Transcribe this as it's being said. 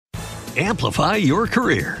Amplify your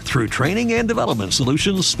career through training and development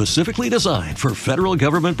solutions specifically designed for federal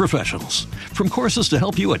government professionals. From courses to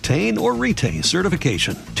help you attain or retain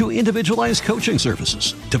certification, to individualized coaching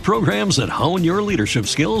services, to programs that hone your leadership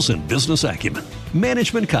skills and business acumen,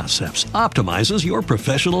 Management Concepts optimizes your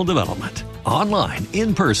professional development. Online,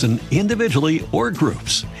 in person, individually, or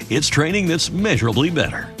groups, it's training that's measurably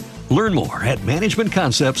better. Learn more at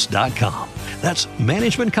managementconcepts.com. That's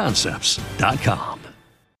managementconcepts.com.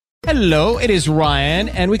 Hello, it is Ryan,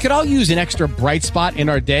 and we could all use an extra bright spot in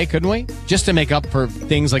our day, couldn't we? Just to make up for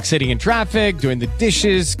things like sitting in traffic, doing the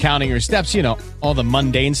dishes, counting your steps, you know, all the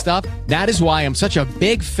mundane stuff. That is why I'm such a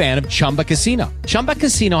big fan of Chumba Casino. Chumba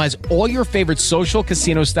Casino has all your favorite social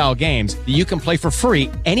casino-style games that you can play for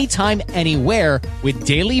free anytime, anywhere with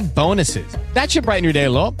daily bonuses. That should brighten your day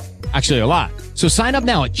a little. Actually, a lot. So sign up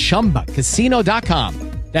now at ChumbaCasino.com.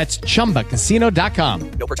 That's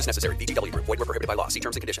ChumbaCasino.com. No purchase necessary. VGW Group. Void where prohibited by law. See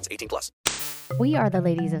terms and conditions. 18+. We are the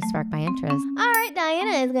ladies of Spark My Interest. All right,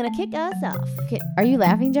 Diana is going to kick us off. Okay. Are you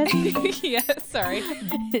laughing, Jessie? Yes, sorry.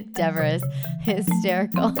 Deborah is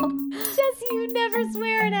hysterical. Jessie, you never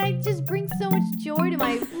swear, and I just bring so much joy to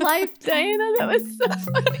my life. Diana, that was so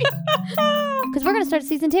funny. Because we're going to start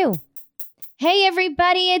season 2. Hey,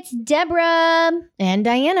 everybody, it's Deborah and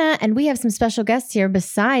Diana, and we have some special guests here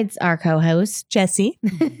besides our co-host, Jessie.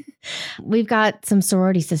 We've got some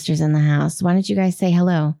sorority sisters in the house. Why don't you guys say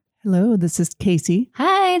hello? Hello, this is Casey.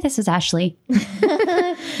 Hi, this is Ashley.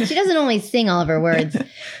 She doesn't only sing all of her words.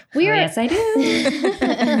 Yes, I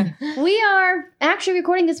do. We are actually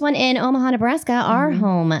recording this one in Omaha, Nebraska, our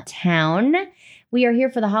hometown. We are here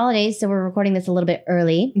for the holidays, so we're recording this a little bit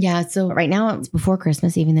early. Yeah, so right now it's before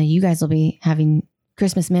Christmas, even though you guys will be having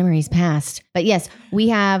Christmas memories past. But yes, we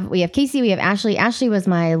have Casey, we have Ashley. Ashley was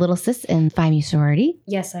my little sis in Phi Mu sorority.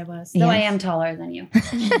 Yes, I was. Though I am taller than you.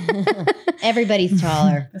 Everybody's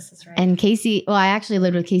taller. This is right. And Casey, well, I actually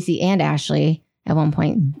lived with Casey and Ashley at one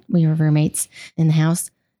point. We were roommates in the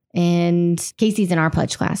house. And Casey's in our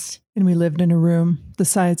pledge class. And we lived in a room the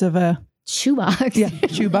size of a shoebox. Yeah,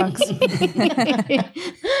 shoebox.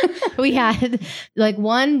 We had like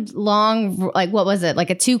one long, like what was it? Like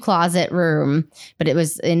a 2-closet room, but it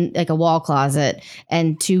was in like a wall closet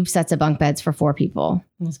and 2 sets of bunk beds for 4 people.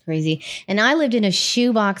 It was crazy. And I lived in a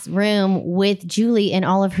shoebox room with Julie in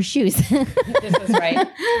all of her shoes. This is right.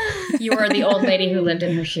 You were the old lady who lived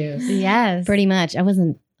in her shoes. Yes. Pretty much. I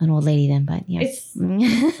wasn't an old lady then, but yes.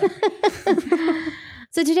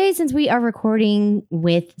 So today, since we are recording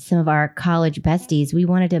with some of our college besties, we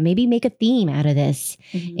wanted to maybe make a theme out of this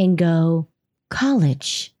and go,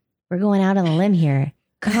 college. We're going out on a limb here.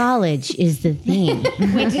 College is the theme.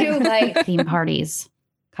 We do like theme parties.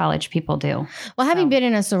 College people do. Well, having been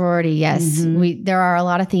in a sorority, yes, there are a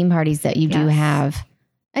lot of theme parties that you do have.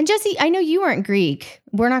 And Jessie, I know you weren't Greek.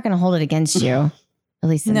 We're not going to hold it against you. At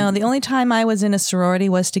least No, the only time I was in a sorority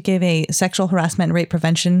was to give a sexual harassment and rape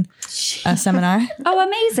prevention seminar. Oh,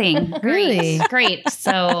 amazing. Really? Great.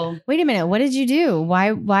 So wait a minute. What did you do?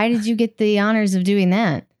 Why did you get the honors of doing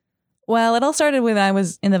that? Well, it all started when I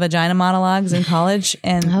was in the vagina monologues in college,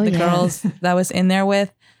 and girls that I was in there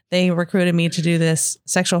with, they recruited me to do this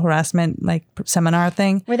sexual harassment like seminar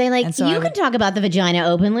thing. Were they like, you can talk about the vagina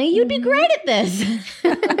openly. You'd be great at this.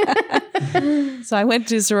 So I went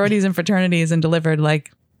to sororities and fraternities and delivered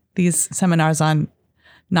like these seminars on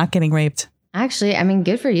not getting raped. Actually, I mean,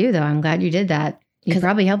 good for you, though. I'm glad you did that. You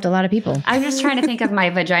probably helped a lot of people. I'm just trying to think of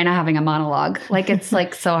my vagina having a monologue. Like it's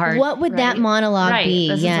like so hard. What would that monologue be?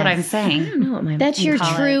 This is what I'm saying. I don't know what that's your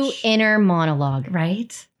true inner monologue.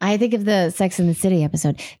 Right? I think of the Sex and the City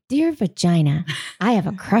episode. Dear vagina, I have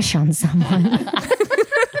a crush on someone.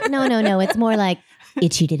 No. It's more like,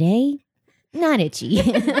 itchy today? Not itchy.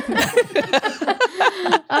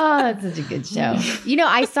 Oh, that's such a good show. You know,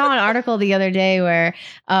 I saw an article the other day where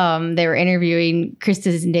they were interviewing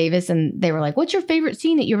Kristen Davis, and they were like, what's your favorite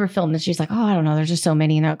scene that you ever filmed? And she's like, oh, I don't know. There's just so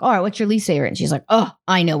many. And they're like, all right, what's your least favorite? And she's like, oh,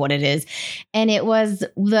 I know what it is. And it was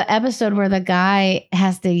the episode where the guy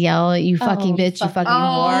has to yell, you fucking bitch, you fucking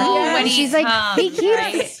whore. When she's like,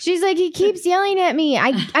 she's like, he keeps yelling at me.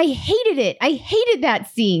 I hated it. I hated that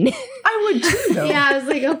scene. I would too, though. Yeah, I was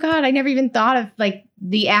like, oh God, I never even thought of like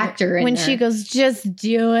the actor in when there. she goes, just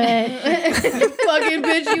do it. You fucking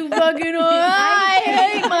bitch, you fucking whore. I I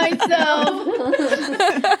hate myself.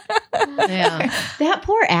 Yeah. That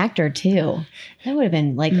poor actor, too. That would have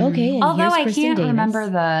been like, okay. And Although here's I Kristen can't Davis. remember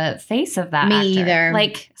the face of that Me actor. either.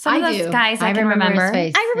 Like some of those guys I can remember. his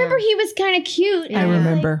face. I remember he was kind of cute. I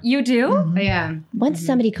remember. You do? Yeah. Once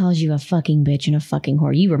somebody calls you a fucking bitch and a fucking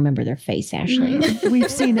whore, you remember their face, Ashley. We've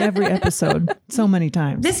seen every episode so many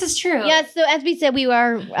times. This is true. Yeah, so as we said, we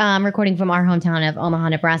are recording from our hometown of Omaha,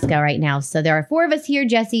 Nebraska right now. So there are 4 of us here.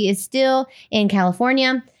 Jesse is still in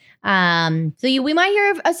California. We might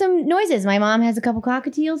hear some noises. My mom has a couple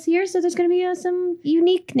cockatiels here, so there's going to be some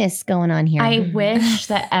uniqueness going on here. I wish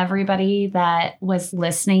that everybody that was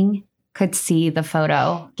listening could see the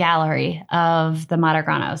photo gallery of the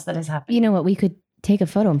Matagranos that is happening. You know what? We could take a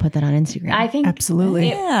photo and put that on Instagram. I think Absolutely.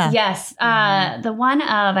 Yeah. Yes. The one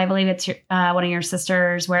of, I believe it's one of your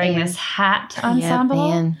sisters wearing Anne. this hat ensemble.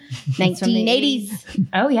 Yep, and 1980s.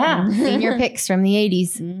 Oh, yeah. Senior pics from the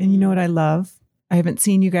 80s. And you know what I love? I haven't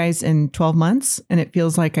seen you guys in 12 months, and it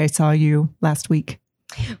feels like I saw you last week.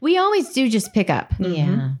 We always do just pick up. Mhm.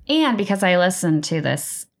 Yeah. And because I listen to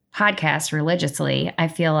this podcast religiously, I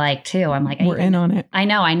feel like, too, I'm like, We're in on it. I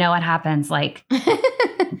know what happens like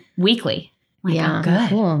weekly. Like, Yeah. oh, good.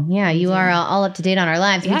 Cool. Yeah, you are all up to date on our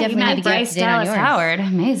lives. Yeah, we definitely you met need to get up Bryce to date on Dallas yours. Howard.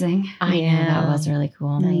 Amazing. I know. That was really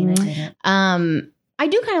cool. Mhm. I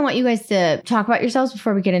do kind of want you guys to talk about yourselves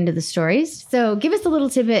before we get into the stories. So give us a little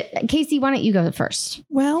tidbit. Casey, why don't you go first?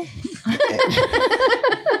 Well,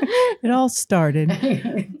 it all started.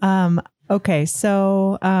 Okay,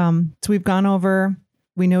 so we've gone over.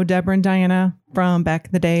 We know Deborah and Diana from back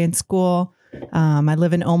in the day in school. I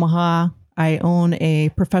live in Omaha. I own a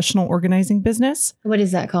professional organizing business. What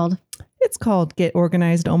is that called? It's called Get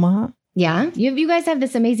Organized Omaha. Yeah. You guys have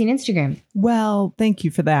this amazing Instagram. Well, thank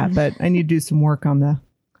you for that, but I need to do some work on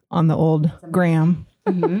the old gram.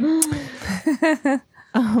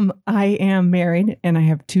 I am married and I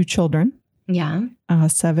have 2 children. Yeah. A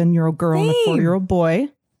 7-year-old girl and a 4-year-old boy.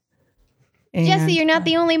 And, Jesse, you're not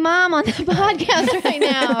the only mom on the podcast right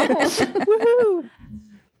now. woohoo!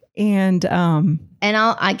 And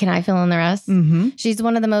And can I fill in the rest? mhm. She's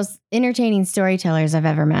one of the most entertaining storytellers I've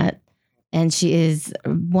ever met. And she is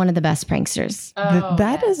one of the best pranksters.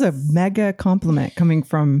 That is a mega compliment coming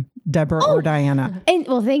from Deborah or Diana. And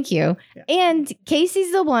well, thank you. And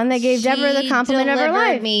Casey's the one that gave Deborah the compliment of her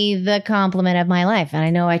life. Me the compliment of my life. And I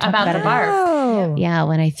know I talked About about the it. barf. Oh, Yeah,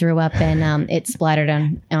 when I threw up and it splattered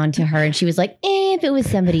onto her, and she was like, if it was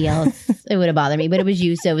somebody else, it would have bothered me, but it was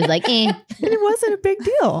you, so it was like, it wasn't a big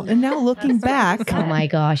deal. And now looking back, Oh my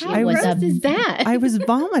gosh, I it was was- is that? I was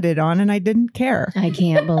vomited on and I didn't care. I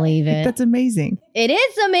can't believe it. That's amazing. It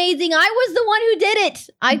is amazing. I was the one who did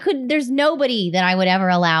it. There's nobody that I would ever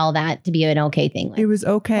allow that to be an okay thing It with. was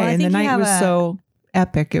okay. Well, I and the think you night have was a- so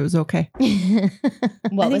epic. It was okay. What I think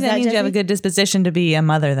was that means you have a Jesse? good disposition to be a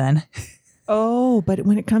mother then. Oh, but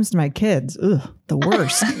when it comes to my kids, the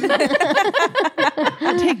worst.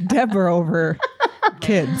 I'll take Deborah over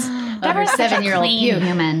kids. Deborah's such a 7-year-old clean puke.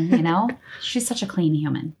 human, you know? She's such a clean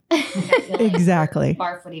human. Exactly.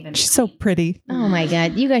 Barf would even She's so pretty. Oh my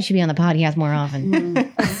God. You guys should be on the podcast more often.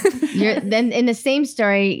 Then in the same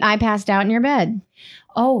story, I passed out in your bed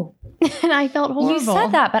Oh, and I felt horrible. you said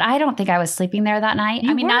that, but I don't think I was sleeping there that night.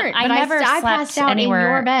 You I mean, weren't, I but never I slept passed out in anywhere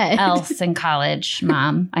your bed. else in college,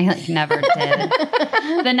 Mom. I like, never did.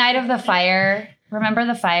 The night of the fire. Remember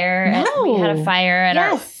the fire? No. We had a fire at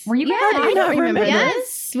Yes. our. Were you Yeah, guys? I don't remember. this.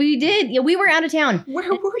 Yes, we did. Yeah, we were out of town.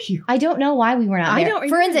 Where were you? I don't know why we were not I there. don't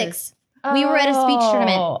remember Forensics. We were at a speech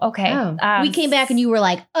tournament. Oh, okay. We came back and you were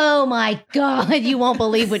like, "Oh my God, you won't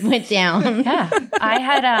believe what went down." Yeah, I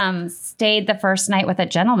had stayed the first night with a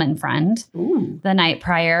gentleman friend the night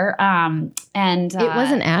prior, and It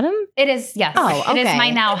wasn't Adam. It is, yes. Oh, It is okay.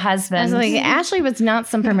 my now I husband. was like, Ashley was not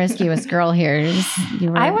some promiscuous girl here.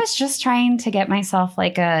 You were, I was just trying to get myself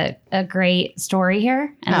like a great story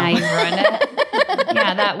here, and I ruined it.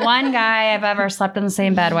 Yeah, that one guy I've ever slept in the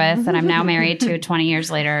same bed with, and I'm now married to 20 years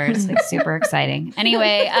later. It's like super exciting.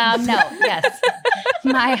 Anyway, yes.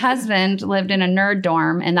 My husband lived in a nerd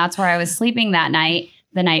dorm, and that's where I was sleeping that night.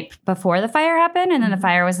 The night before the fire happened, and then the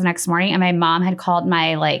fire was the next morning. And my mom had called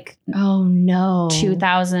my Oh no,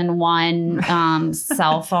 2001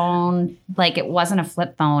 cell phone. Like it wasn't a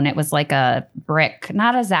flip phone; it was like a brick,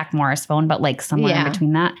 not a Zach Morris phone, but like somewhere in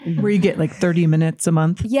between that. Where you get like 30 minutes a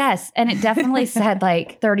month. Yes, and it definitely said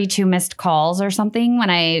like 32 missed calls or something when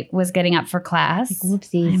I was getting up for class.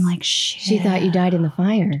 whoopsies. I'm like, shit. she thought you died in the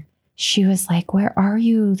fire. She was like, "Where are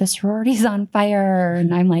you? The sorority's on fire."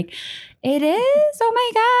 And I'm like, "It is? Oh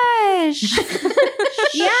my gosh."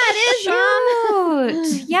 Yeah, it is, Mom.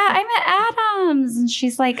 Shoot. Yeah, I'm at Adams. And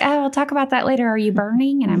she's like, "Oh, we'll talk about that later. Are you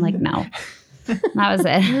burning?" And I'm like, "No." That was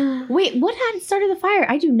it. Wait, what had started the fire?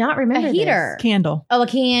 I do not remember. A heater. Candle. Oh, a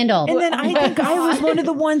candle. And then I think I was one of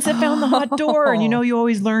the ones that found the hot door. And you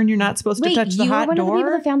always learn you're not supposed to touch the you hot were one door. of the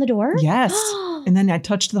people that found the door? Yes. And then I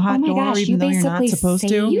touched the hot my door gosh, even you though you're not basically supposed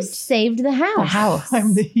to. You saved the house. The house.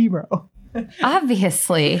 I'm the hero.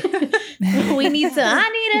 Obviously. We need some. I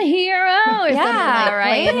need a hero or something like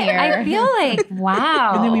right. playing here. I feel like,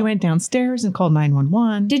 wow. And then we went downstairs and called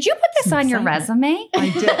 911. Did you put this on your resume? I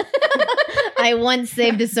did. I once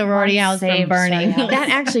saved a sorority Once house from saved burning. sorority house. That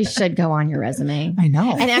actually should go on your resume. I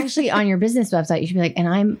know. And actually on your business website, you should be like, and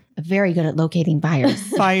I'm very good at locating fires.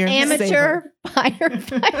 Fire Amateur saver.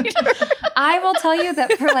 firefighter. I will tell you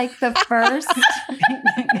that for like the first,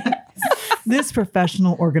 This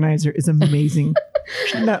professional organizer is amazing.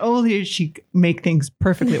 Not only does she make things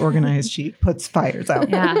perfectly organized, she puts fires out.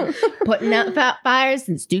 yeah. Putting out fires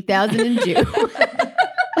since 2002.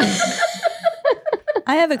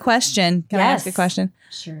 I have a question. Can I ask a Yes. question?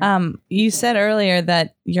 Sure. You said earlier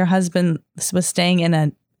that your husband was staying in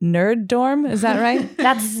a nerd dorm. Is that right?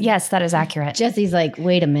 Yes, that is accurate. Jesse's like,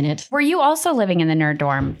 wait a minute. Were you also living in the nerd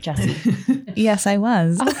dorm, Jesse? Yes, I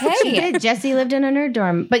was. She Okay. did. Jesse lived in a nerd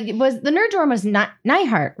dorm, but the nerd dorm was not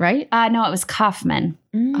Neihart, right? No, it was Kaufman.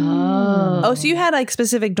 Oh, so you had like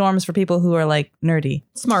specific dorms for people who are like nerdy.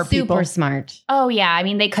 Smart Super people. smart. Oh yeah, I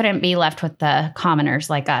mean they couldn't be left with the commoners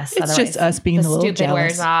like us. It's just us being the a little stupid jealous.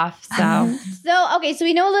 wears off. So So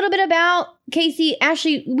we know a little bit about Casey.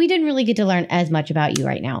 Ashley, we didn't really get to learn as much about you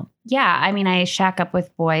right now. yeah, I mean I shack up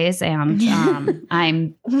with boys, and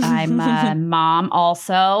I'm a mom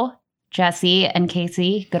also. Jesse and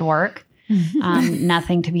Casey, good work.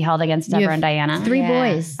 Nothing to be held against You Deborah have and Diana. 3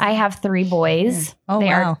 boys. I have 3 boys. Oh, They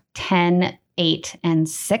wow. are 10, 8, and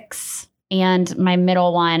 6. And my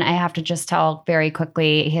middle one, I have to just tell very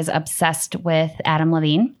quickly, he's obsessed with Adam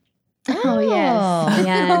Levine. Oh, yes.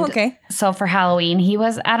 And Oh, okay. so for Halloween, he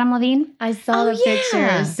was Adam Levine. I saw the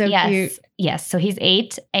pictures. So yes. cute. Yes. So he's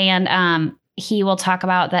 8. And he will talk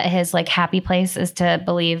about that his like happy place is to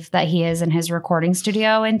believe that he is in his recording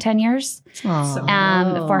studio in 10 years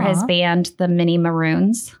Aw. for his band, the Mini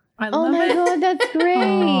Maroons. I Oh love my it. God, that's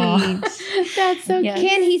great. That's so Yes.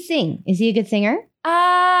 Can he sing? Is he a good singer?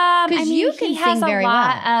 I mean, you can he has sing very a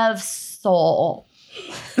lot of soul.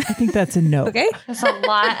 I think that's a no. Okay. There's a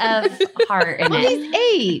lot of heart in Well, it. he's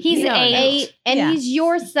 8. He's You know, 8. and Yeah. he's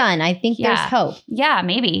your son. I think there's Yeah. hope. Yeah,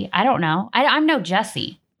 maybe. I don't know. I'm no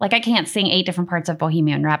Jesse. Like I can't sing 8 different parts of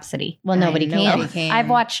Bohemian Rhapsody. Well, nobody can. I've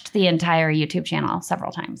watched the entire YouTube channel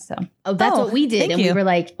several times. So Oh, that's Oh, what we did. thank And we you. were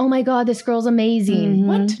like, oh my God, this girl's amazing. Mhm.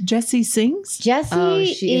 What? Jesse sings? Jessie Oh,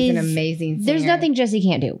 she is an is- amazing singer. There's nothing Jessie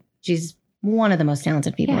can't do. She's one of the most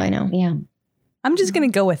talented people Yeah. I know. Yeah. I'm just going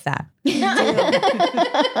to go with that.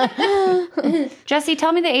 Jesse,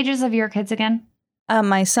 tell me the ages of your kids again.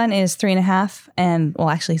 My son is 3.5 and well,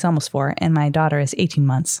 actually he's almost 4 and my daughter is 18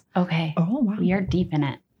 months. Okay. Oh, wow. We are deep in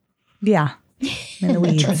it. Yeah. In the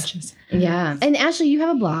weeds. Trenches. Yeah. And Ashley, you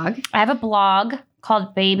have a blog. I have a blog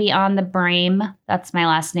called Baby on the Brame. That's my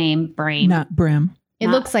last name, Brame. Not brim. It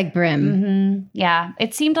Not- looks like Brim. Mm-hmm. Yeah.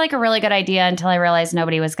 It seemed like a really good idea until I realized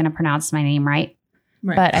nobody was going to pronounce my name right.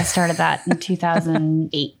 But I started that in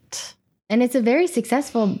 2008. And it's a very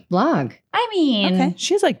successwevel blog. I mean, Okay.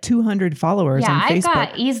 She has like 200 followers yeah, on I've Facebook.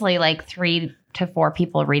 got easily like 3 to 4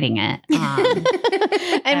 people reading it.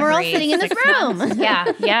 And we're all every sitting in this 6 room. months.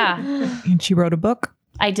 Yeah. And she wrote a book.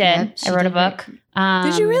 I did. Yep, she I wrote a did book.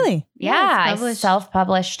 Did you really? Yeah, Yeah, it's I published.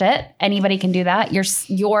 self-published it. Anybody can do that. Your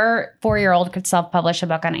 4-year-old could self-publish a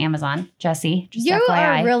book on Amazon. Jesse, just You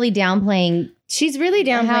FYI. are really downplaying. She's really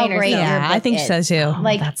How downplaying great herself. your Yeah, I book think is. so too. Oh,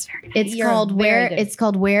 like, that's very nice. It's You're called very Wear. good. It's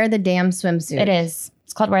called Wear the Damn Swimsuit. It is.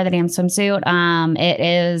 It's called Wear the Damn Swimsuit. It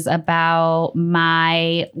is about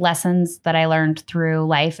my lessons that I learned through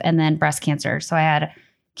life and then breast cancer. So I had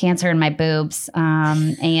cancer in my boobs.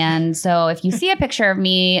 And so if you see a picture of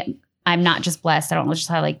me, I'm not just blessed. I don't just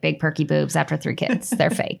have like big perky boobs after 3 kids. They're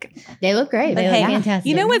fake. They look great. But They hey, look fantastic.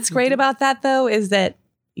 You know what's great about that though is that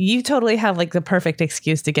you totally have like the perfect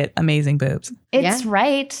excuse to get amazing boobs. It's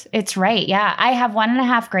right. It's right. Yeah. I have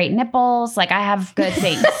 1.5 great nipples. Like I have good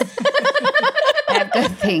things. I have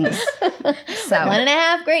good things. So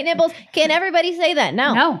 1.5 great nipples. Can everybody say that?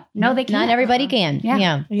 No. no, they can't. Not everybody can. Yeah.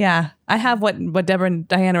 Yeah. Yeah. I have what Deborah and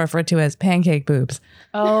Diana referred to as pancake boobs.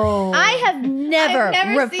 Oh. I have never, I've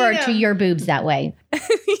never referred seen to them. your boobs that way.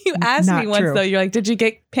 You asked Not me once true. though, you're like, did you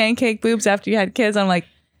get pancake boobs after you had kids? I'm like,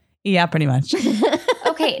 yeah, pretty much.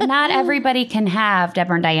 Okay, not everybody can have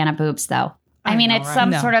Deborah and Diana boobs, though. I mean, it's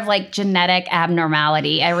some No. sort of like genetic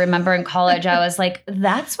abnormality. I remember in college, I was like,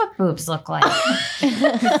 that's what boobs look like.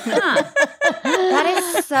 Huh. That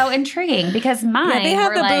is so intriguing because mine Yeah, they have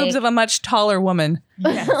were the like, boobs of a much taller woman.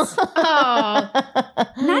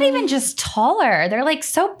 not even just taller. They're like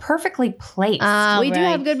so perfectly placed. We do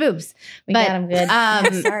have good boobs. We got them good.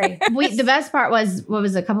 Sorry. The best part was, what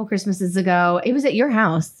was it, a couple Christmases ago? It was at your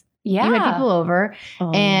house. Yeah. You had people over,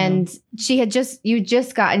 and you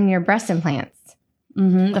just gotten your breast implants.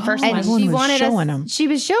 Mm-hmm. The first And one. Everyone she was wanted showing us. them. She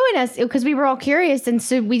was showing us because we were all curious, and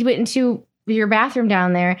so we went into your bathroom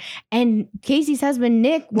down there, and Casey's husband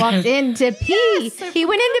Nick walked in to pee. He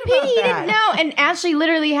went in to pee. He didn't know, and Ashley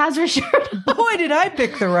literally has her shirt on. Boy, did I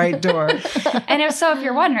pick the right door. And if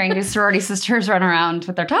you're wondering, do sorority sisters run around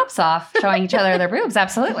with their tops off, showing each other their boobs?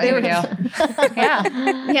 Absolutely, we do. Yeah.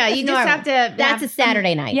 Yeah, you just have to. That's a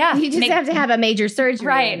Saturday night. Yeah. You just have to have a major surgery.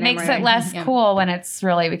 Right. and Makes it everything. less Yeah. cool when it's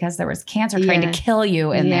really because there was cancer trying to Yes. kill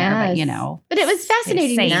you in there. But, Yes. But it was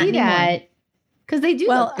fascinating They to say see not that. Because they do.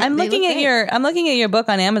 Well, I'm looking at your book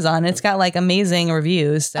on Amazon. It's got like amazing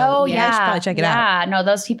reviews. So Oh, you guys should probably check it out. Yeah. No,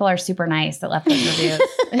 those people are super nice that left those reviews.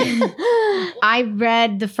 I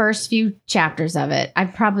read the first few chapters of it.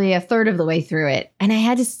 I'm probably a third of the way through it. And I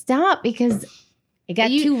had to stop because It got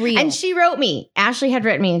too real. And she wrote me. Ashley had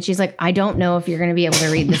written me, and she's like, I don't know if you're going to be able to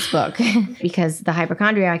read this book because the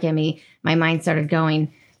hypochondriac in me, my mind started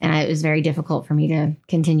going, and it was very difficult for me to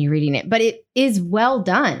continue reading it. But it is well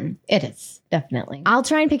done. It is, definitely. I'll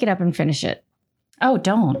try and pick it up and finish it. Oh,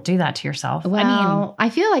 don't do that to yourself. Well, I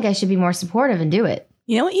feel like I should be more supportive and do it.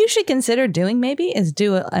 You know what you should consider doing maybe is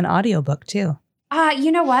do an audiobook too.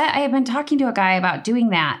 You know what? I have been talking to a guy about doing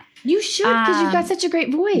that. You should, because you've got such a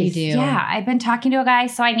great voice. You do. Yeah, I've been talking to a guy,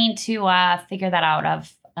 so I need to figure that out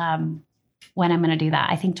of when I'm going to do that.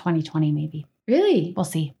 I think 2020 maybe. Really? We'll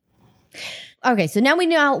see. Okay, so now we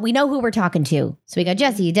know who we're talking to. So we got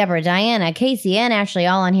Jesse, Deborah, Diana, Casey, and Ashley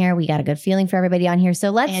all on here. We got a good feeling for everybody on here.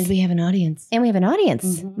 So let's And we have an audience.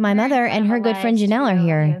 My mother and her good friend Janelle are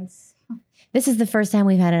here. This is the first time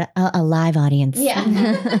we've had a live audience. Yeah.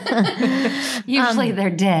 Usually they're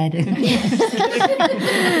dead.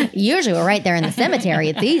 Usually we're right there in the cemetery.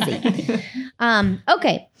 It's easy.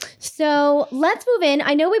 Okay, so let's move in.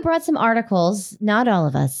 I know we brought some articles, not all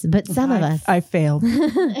of us, but some of us. I failed.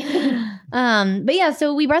 But yeah,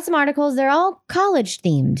 so we brought some articles. They're all college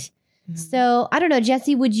themed. So I don't know,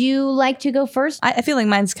 Jesse, would you like to go first? I feel like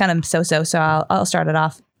mine's kind of so I'll start it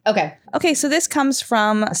off. Okay. Okay, so this comes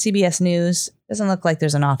from CBS News. Doesn't look like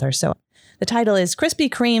there's an author. So the title is Krispy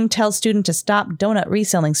Kreme tells student to stop donut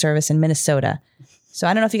reselling service in Minnesota. So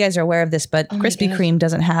I don't know if you guys are aware of this, but Krispy Kreme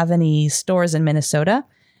doesn't have any stores in Minnesota.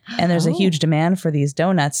 And there's a huge demand for these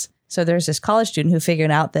donuts. So there's this college student who figured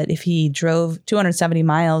out that if he drove 270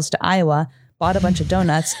 miles to Iowa, bought a bunch of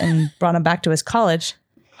donuts and brought them back to his college,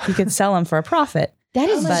 he could sell them for a profit. That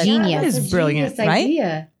is genius. That is brilliant. Right?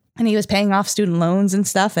 Idea. And he was paying off student loans and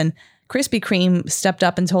stuff. And Krispy Kreme stepped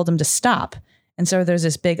up and told him to stop. And so there's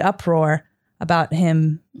this big uproar about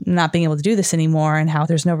him not being able to do this anymore and how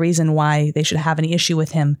there's no reason why they should have any issue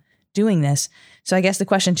with him doing this. So I guess the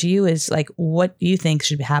question to you is like, what do you think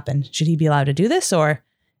should happen? Should he be allowed to do this, or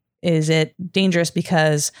is it dangerous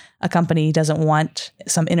because a company doesn't want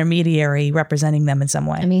some intermediary representing them in some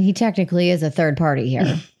way? I mean, he technically is a third party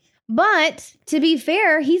here. But to be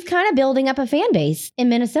fair, he's kind of building up a fan base in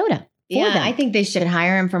Minnesota. Yeah, them. I think they should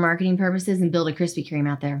hire him for marketing purposes and build a Krispy Kreme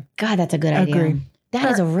out there. God, that's a good idea. Agreed. That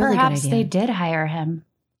is a really Perhaps good they idea. did hire him.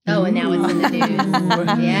 Oh, and now it's in the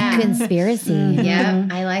news. Yeah. Conspiracy. Yeah,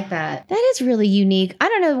 I like that. That is really unique. I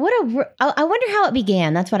don't know. I wonder how it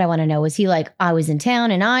began. That's what I want to know. Was he like, I was in town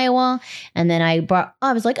in Iowa, and then I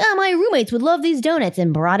was like, oh, my roommates would love these donuts,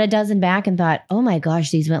 and brought a dozen back and thought, oh my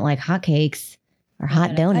gosh, these went like hotcakes or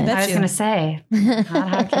hot donuts. bet I was you. going to say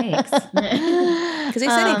hot cakes. Because they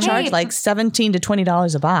said he charged like $17 to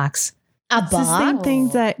 $20 a box. A It's the same box?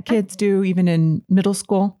 things that kids do even in middle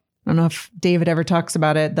school. I don't know if David ever talks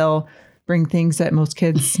about it. They'll bring things that most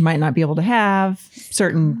kids might not be able to have,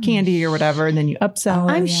 certain candy or whatever, and then you upsell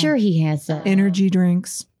I'm it. sure he has that. Energy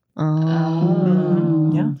drinks.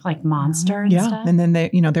 Oh, like Monster and Yeah. stuff. And then they,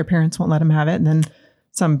 their parents won't let them have it. And then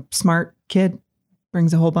some smart kid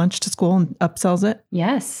brings a whole bunch to school and upsells it.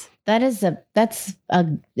 Yes.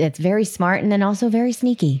 It's very smart and then also very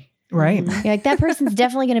sneaky. Right. You're like, that person's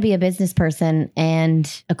definitely going to be a business person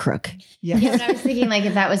and a crook. Yeah. Yeah, but I was thinking, like,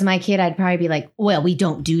 if that was my kid, I'd probably be like, well, we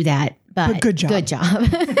don't do that. But good job. Good job.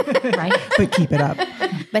 Right. But keep it up.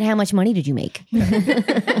 But how much money did you make? Like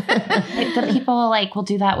the people will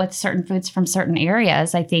do that with certain foods from certain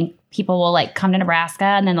areas. I think people will come to Nebraska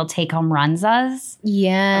and then they'll take home Runzas,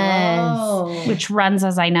 Yes. which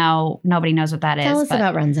Runzas, I know nobody knows what that is. Tell us but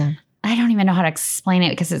about Runza. I don't even know how to explain it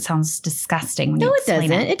because it sounds disgusting when No, you it explain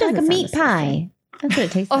doesn't. It doesn't like a sound meat disgusting. pie. That's what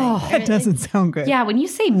it tastes Oh. like. That doesn't sound good. Yeah, when you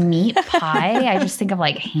say meat pie, I just think of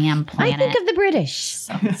like Ham I Planet. think of the British.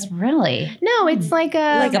 So it's really No, it's like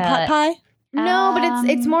a Like a pot pie? No, but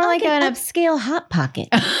it's more like an an upscale hot pocket.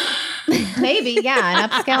 maybe, yeah, an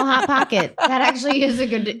upscale hot pocket. That actually is a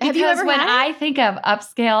good. Have you because ever when had it? I think of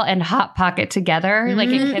upscale and Hot Pocket together, like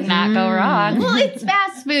it cannot go wrong. Well, it's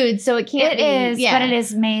fast food, so it can't. It is, yeah. but it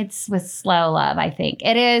is made with slow love, I think.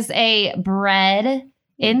 It is a bread.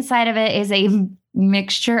 Inside of it is a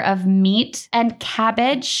mixture of meat and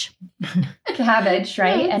cabbage. Cabbage,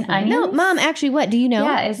 right? And onions. No, Mom, actually, what do you know?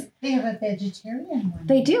 Yeah, They have a vegetarian one.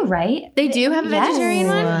 they do, right? They do have a Yes. vegetarian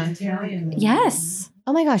one. Vegetarian one. Yes.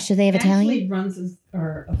 Oh my gosh, do they have Actually Italian? runs as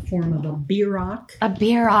a form of a bierock. A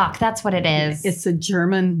bierock, that's what it is. It's a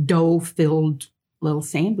German dough-filled little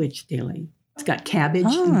sandwich daily. It's got cabbage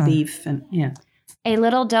Ah. and beef and yeah. a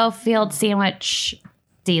little dough-filled sandwich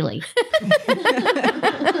dealy.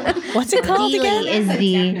 What's it called Dealy again? is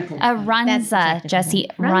the A That's the runza, technical Jesse.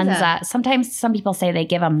 Runza. Runza. Sometimes some people say they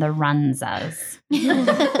give them the runzas. but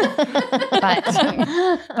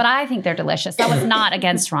I think they're delicious. That was not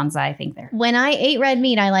against runza. I think they're. when I ate red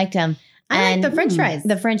meat, I liked them. I like the French fries.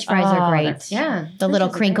 The French fries are Oh, great. Yeah, The little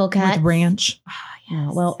crinkle cut. With ranch.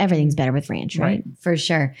 Oh, well, everything's better with ranch, right? For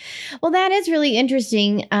sure. Well, that is really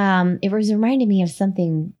interesting. It was reminding me of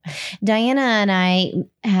something. Diana and I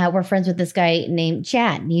were friends with this guy named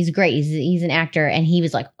Chad. He's great. He's an actor, and he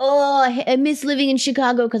was like, "Oh, I miss living in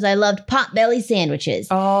Chicago because I loved potbelly sandwiches."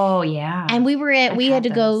 Oh yeah. And we had to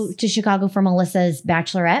go to Chicago for Melissa's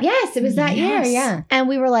bachelorette. Yes, it was that year. Yeah. And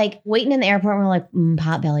we were like waiting in the airport. And we were like,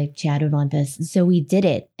 potbelly, Chad would want this. And so we did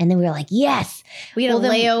it. And then we were like, yes. We had a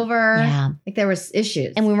then- layover. Yeah. Like there was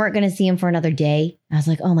issues. And we weren't going to see him for another day. I was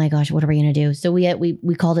like, oh my gosh, what are we going to do? So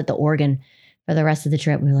we called it the Oregon for the rest of the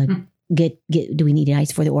trip. We were like, do we need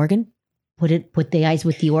ice for the Oregon? Put the ice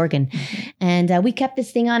with the Oregon. And we kept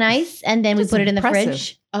this thing on ice, and then we That's put it in the impressive.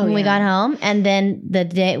 fridge Oh, when we yeah. got home. And then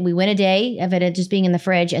we went a day of it just being in the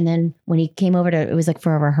fridge. And then when he came over it was like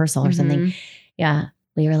for a rehearsal or something. Yeah.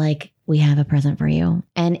 We were like, we have a present for you.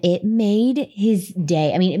 And it made his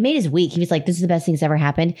day. I mean, it made his week. He was like, this is the best thing that's ever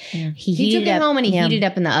happened. Yeah. He He took heated it up- home and he yeah. heated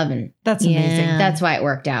up in the oven. That's Yeah. amazing. That's why it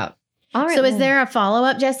worked out. All right. So is well, there a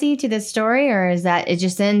follow-up, Jesse, to this story, or is that it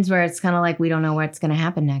just ends where it's kind of like we don't know what's going to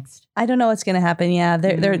happen next? I don't know what's going to happen. Yeah,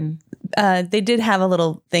 they did have a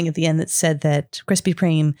little thing at the end that said that Krispy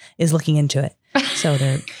Kreme is looking into it. So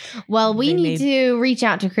they're Well, we They need to reach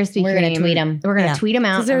out to Krispy We're gonna Kreme. tweet 'em. We're going to Yeah. tweet him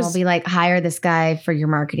out, 'Cause and we'll there's- be like, hire this guy for your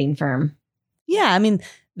marketing firm. yeah. I mean,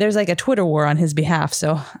 there's like a Twitter war on his behalf.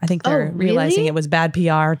 So I think they're Oh, realizing really? it was bad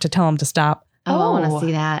PR to tell him to stop. Oh, I want Oh. to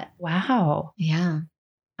see that. wow. Yeah.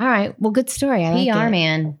 All right. Well, good story. I like PR, it.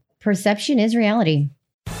 man. Perception is reality.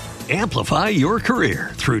 Amplify your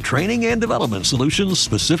career through training and development solutions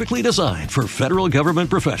specifically designed for federal government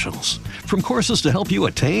professionals. From courses to help you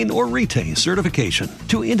attain or retain certification,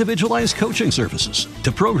 to individualized coaching services,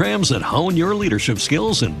 to programs that hone your leadership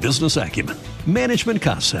skills and business acumen, Management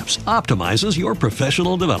Concepts optimizes your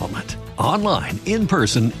professional development. Online, in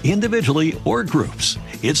person, individually, or groups,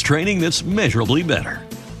 it's training that's measurably better.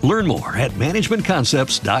 Learn more at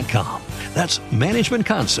managementconcepts.com. That's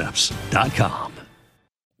managementconcepts.com.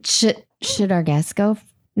 Should our guest go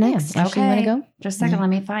next? Yeah, Ashley, you want to go? Just a second, let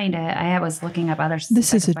me find it. I was looking up others.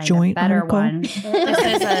 This is a joint better article? one. This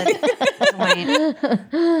is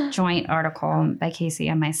a joint article by Casey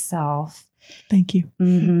and myself. Thank you.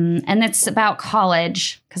 And it's about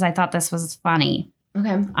college because I thought this was funny.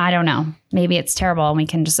 Okay. I don't know. Maybe it's terrible and we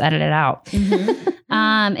can just edit it out.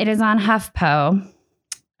 It is on HuffPo.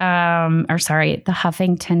 The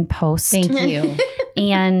Huffington Post. Thank you.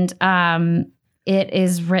 And it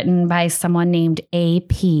is written by someone named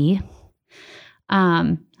AP.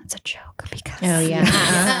 That's a joke because Oh, yeah.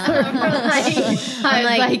 I'm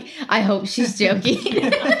like, I hope she's joking.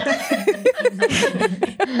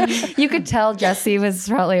 you could tell Jesse was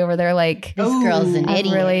probably over there like This girl's an I'm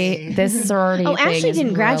idiot. really this sorority. Oh, thing Ashley is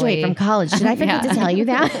didn't graduate really- from college. Did I forget Yeah. to tell you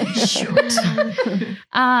that?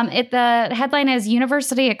 The headline is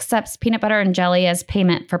University accepts peanut butter and jelly as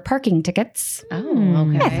payment for parking tickets. Oh,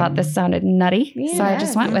 okay. I thought this sounded nutty, so I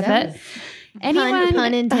just went with it.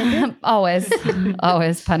 Pun intended?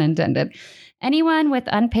 always pun intended. Anyone with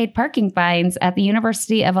unpaid parking fines at the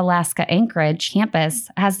University of Alaska Anchorage campus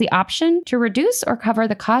has the option to reduce or cover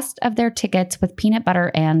the cost of their tickets with peanut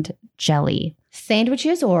butter and jelly.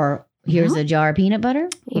 Sandwiches or here's a jar of peanut butter?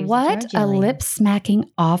 Here's What jar a of jelly.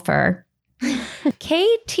 lip-smacking offer.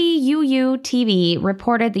 KTUU TV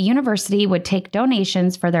reported the university would take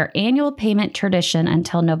donations for their annual payment tradition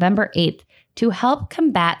until November 8th to help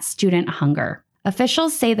combat student hunger.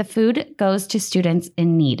 Officials say the food goes to students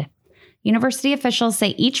in need. University officials say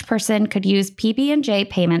each person could use PB&J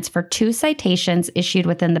payments for 2 citations issued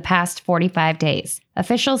within the past 45 days.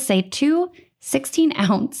 Officials say 2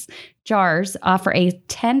 16-ounce jars offer a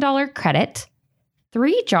 $10 credit.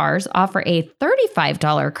 3 jars offer a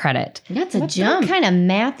 $35 credit. That's a jump. What kind of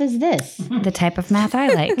math is this? The type of math I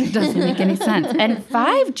like. It doesn't make any sense. And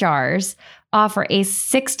 5 jars offer a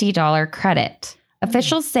 $60 credit.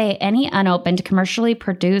 Officials say any unopened, commercially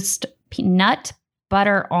produced nut,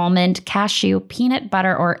 butter, almond, cashew, peanut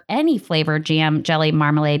butter, or any flavored jam, jelly,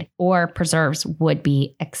 marmalade, or preserves would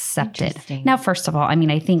be accepted. Now, first of all, I mean,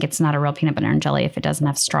 I think it's not a real peanut butter and jelly if it doesn't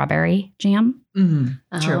have strawberry jam.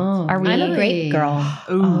 True. Are we? I'm a grape girl.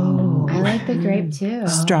 Ooh. I like the grape too.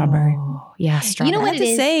 Strawberry. Yeah, strawberry. You know what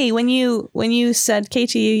to say when you said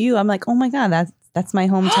KTUU, I'm like, oh my God, that's my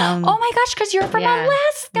hometown. Oh my gosh, because you're from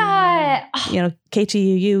Alaska. You know,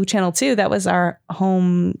 KTUU Channel 2, that was our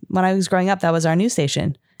home when I was growing up. That was our news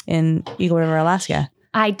station in Eagle River, Alaska.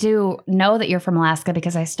 I do know that you're from Alaska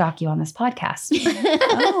because I stalk you on this podcast.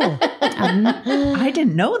 I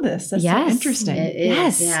didn't know this. That's so interesting. It is,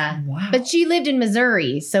 Yes. Yeah. Wow. But she lived in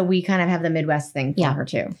Missouri, so we kind of have the Midwest thing for her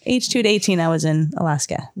too. Age 2 to 18, I was in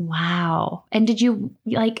Alaska. Wow. And did you,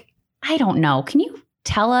 I don't know. Can you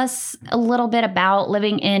tell us a little bit about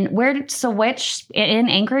living in in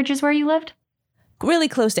Anchorage is where you lived? Really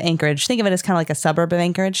close to Anchorage. Think of it as kind of like a suburb of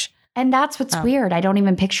Anchorage. And that's what's weird. I don't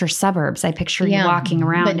even picture suburbs. I picture you walking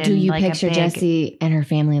around. But do you picture Jessie and her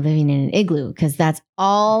family living in an igloo? Because that's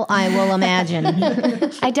all I will imagine.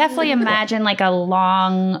 I definitely imagine like a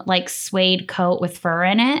long, like suede coat with fur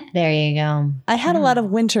in it. There you go. I had a lot of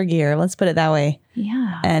winter gear. Let's put it that way.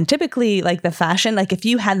 Yeah. And typically like the fashion, like if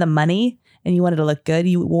you had the money and you wanted to look good,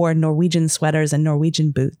 you wore Norwegian sweaters and Norwegian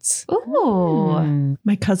boots. Ooh.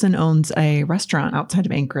 My cousin owns a restaurant outside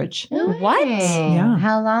of Anchorage. What? Yeah.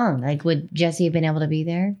 How long? Like, would Jessie have been able to be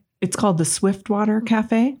there? It's called the Swiftwater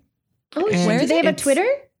Cafe. Oh, And do they have a it's- Twitter?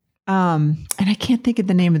 And I can't think of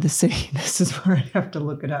the name of the city. This is where I'd have to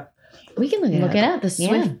look it up. We can look it up.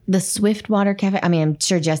 The Swiftwater Cafe. I mean, I'm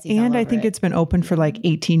sure Jessie's And all I over think it. it's been open for like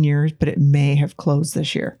 18 years, but it may have closed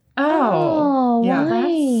this year. Oh, Yeah. why?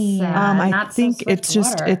 I think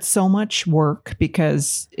it's so much work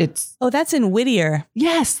because it's. Oh, that's in Whittier.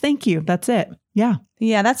 Yes, thank you. That's it. Yeah.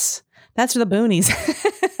 Yeah, that's the boonies.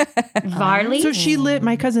 Varley? So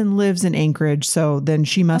my cousin lives in Anchorage, so then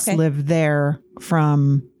she must live there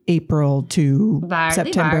from April to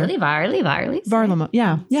September. Varley. Varley.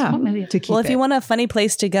 Yeah. maybe. To keep Well, if it. you want a funny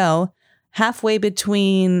place to go, halfway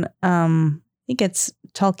between, I think it's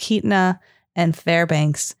Talkeetna and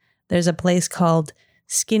Fairbanks, there's a place called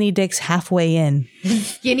Skinny Dick's Halfway Inn.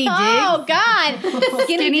 Skinny Dick. Oh, God.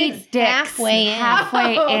 Skinny Dick's halfway in.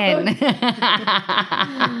 Halfway in.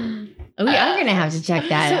 We are going to have to check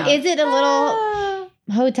that out. So is it a little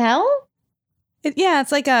hotel?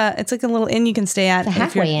 It's like a little inn you can stay at It's a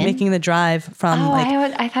if you're halfway inn. making the drive from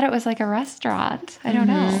I thought it was like a restaurant. I don't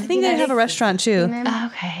know. I think they have a restaurant too.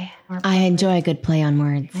 Okay. I enjoy a good play on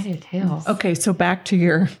words. I do too. Okay, so back to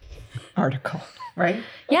your article, right?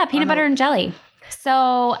 Yeah, peanut butter and jelly. So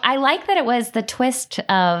I like that it was the twist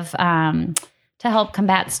of to help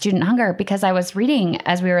combat student hunger, because I was reading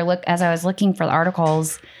as I was looking for the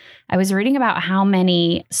articles, I was reading about how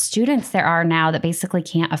many students there are now that basically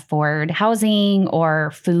can't afford housing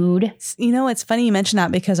or food. You know, it's funny you mention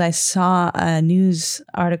that because I saw a news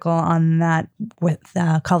article on that with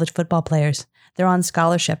college football players. They're on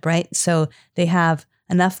scholarship, right? So they have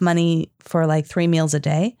enough money for like 3 meals a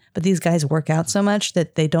day, but these guys work out so much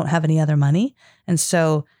that they don't have any other money. And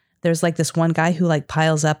so there's like this one guy who like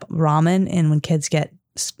piles up ramen, and when kids get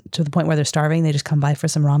to the point where they're starving, they just come by for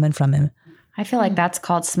some ramen from him. I feel like that's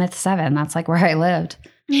called Smith 7. That's like where I lived.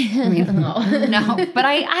 I mean, no, but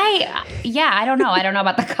I don't know. I don't know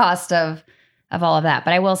about the cost of all of that,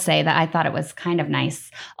 but I will say that I thought it was kind of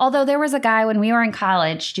nice. Although there was a guy when we were in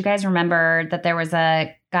college, do you guys remember that there was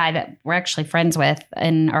a guy that we're actually friends with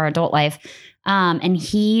in our adult life, and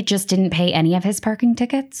he just didn't pay any of his parking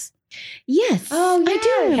tickets? Yes. Oh, yeah. I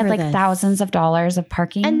do. He had like this. thousands of dollars of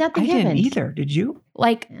parking. And nothing I didn't happened. either. Did you?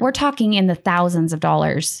 Like, we're talking in the thousands of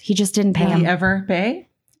dollars. He just didn't pay Did him. he ever pay?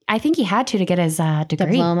 I think he had to get his degree.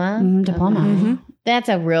 Diploma. Diploma. Okay. That's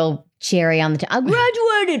a real cherry on the top. I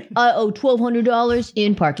graduated. I owe $1,200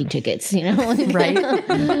 in parking tickets. You know, Right?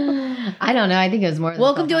 I don't know. I think it was more.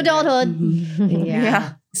 Welcome to adulthood.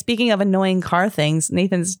 Yeah. Speaking of annoying car things,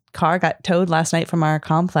 Nathan's car got towed last night from our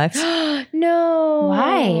complex. No.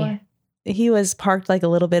 Why? He was parked like a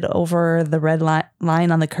little bit over the red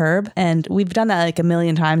line on the curb. And we've done that like a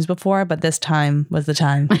million times before, but this time was the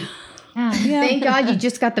time. Yeah. Thank God you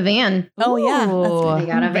just got the van. Oh, yeah. They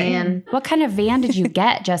got a van. What kind of van did you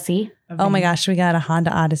get, Jesse? Oh my gosh, we got a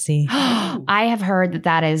Honda Odyssey. I have heard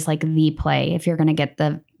that is like the play if you're going to get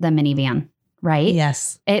the minivan, right?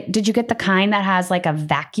 Yes. Did you get the kind that has like a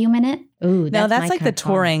vacuum in it? Ooh, No, that's my like the kind of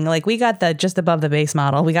car. touring. Like we got the just above the base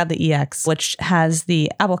model. We got the EX, which has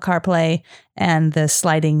the Apple CarPlay and the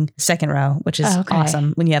sliding second row, which is Okay.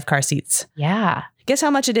 awesome when you have car seats. Yeah. Guess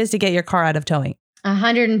how much it is to get your car out of towing?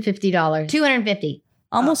 $150. $250.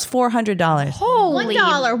 Almost $400. Holy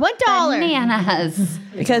 $1. $1. bananas.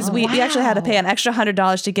 Because we actually had to pay an extra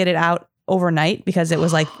 $100 to get it out overnight because it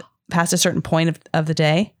was like past a certain point of the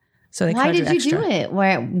day. So they Why charge did you extra. do it?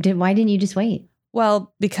 Why didn't you just wait?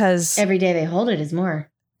 Well, because Every day they hold it is more.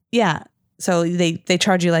 yeah. So they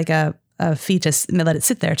charge you like a fee to let it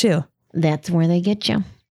sit there too. That's where they get you.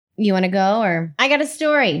 You want to go or? I got a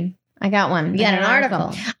story. I got one. You got I an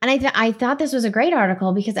article. And I thought this was a great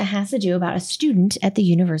article because it has to do about a student at the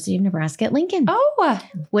University of Nebraska at Lincoln, Oh,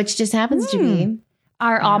 which just happens to be.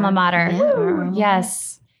 our alma mater. Yeah, our alma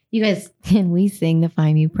Yes. You guys, can we sing the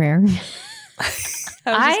Find Me prayer?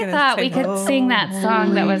 I thought we could sing that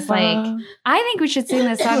song that was like, I think we should sing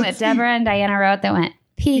the song that Deborah and Diana wrote that went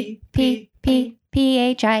P, P, P, P,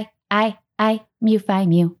 H, I, Mu, Phi,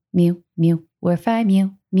 Mu, Mu, Mu. We're Phi, Mu,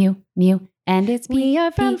 Mu, Mu. And it's We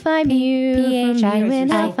are from Phi Mu, P-H-I,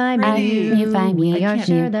 from I, Phi I, Mu. Mu, Phi, Mu. We are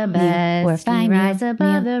sure the best. We're Phi, We Mu, rise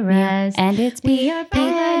above Mu, the Mu. rest. And it's P, We are P,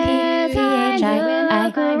 P, P-H-I,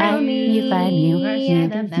 I, Mu, Phi, Mu, Mu,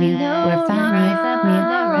 Mu. We're Phi, Mu, Mu,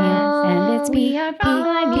 Mu. And it's P, P,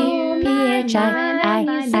 P, P-H-I, I,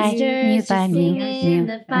 Mu, Phi, Mu,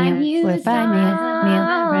 Mu, Mu. We're Phi, Mu, Mu,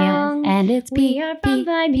 Mu. And it's P, P,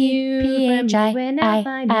 P, P-H-I,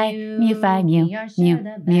 Mu, Phi, Mu, Mu,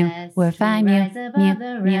 Mu. We're Phi, Mu, Mu,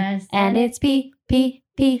 Mu. And it's P, P,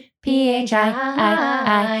 P,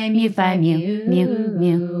 P-H-I, Mu, Phi, Mu, Mu,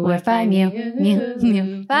 Mu. We're Phi, Mu, Mu,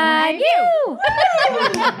 Mu. Phi, Mu!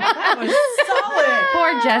 That was solid.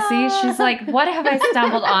 Poor Jessie. She's like, what have I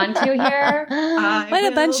stumbled onto here? What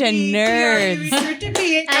a bunch of nerds.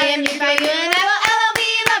 I am your Phi Mu and I will LOV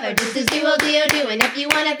lover, just as you will do. And if you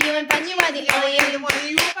want a few and fun, you are the only one.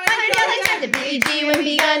 The BG when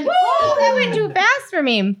begun. Woo! That went too fast for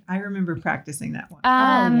me. I remember practicing that one.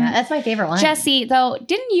 That's my favorite one. Jessie, though,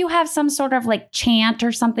 didn't you have some sort of like chant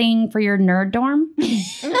or something for your nerd dorm?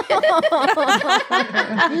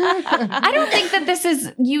 I don't think that this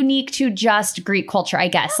is unique to just Greek culture, I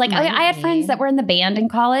guess. Like, I had friends that were in the band in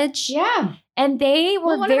college. Yeah. And they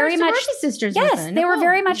were One very of our much. sorority sisters. was Yes, in they were Nicole.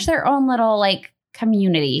 very much their own little like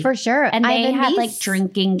community. For sure. And I they have a had like niece.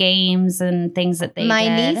 drinking games and things that they My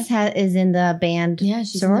did. niece is in the band. Yeah,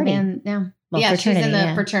 she's sorority. in the band now. Well, yeah, fraternity, she's in the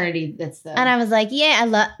yeah. fraternity. That's the. And I was like, yeah, I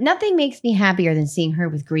love. Nothing makes me happier than seeing her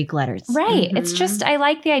with Greek letters. Right. It's Mhm. just, I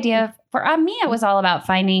like the idea of, for me, it was all about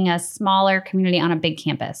finding a smaller community on a big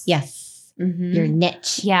campus. Yes, Mhm. your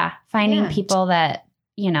niche. Yeah. Finding Yeah. people that,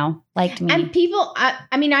 liked me. And people,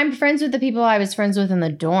 I mean, I'm friends with the people I was friends with in the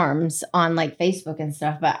dorms on like Facebook and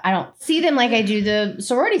stuff, but I don't see them like I do the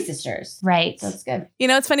sorority sisters. right. So it's good. You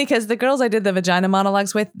know, it's funny because the girls I did the vagina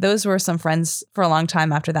monologues with, those were some friends for a long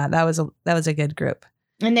time after that. That was a good group.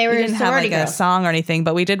 And they were We didn't have sorority like a girls. song or anything,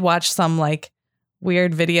 but we did watch some like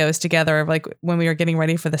weird videos together of like when we were getting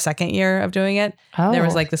ready for the second year of doing it. Oh. There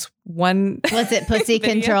was like this one. Was it Pussy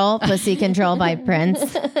video. Control? Pussy Control by Prince.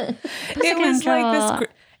 It was like this.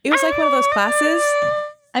 It was like one of those classes.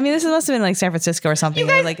 I mean, this must have been like San Francisco or something. You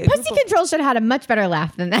They were, guys, like a Pussy group of- Control should have had a much better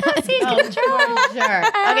laugh than that. Pussy Control.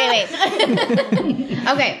 Okay, wait.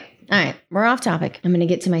 Okay. All right. We're off topic. I'm going to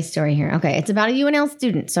get to my story here. Okay. It's about a UNL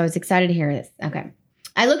student. So I was excited to hear this. Okay.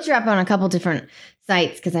 I looked her up on a couple different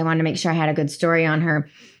sites because I wanted to make sure I had a good story on her.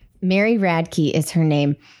 Mary Radke is her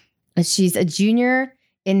name. She's a junior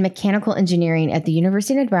in mechanical engineering at the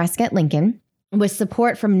University of Nebraska at Lincoln. With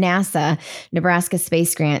support from NASA, Nebraska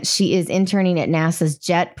Space Grant, she is interning at NASA's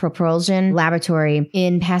Jet Propulsion Laboratory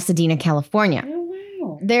in Pasadena, California.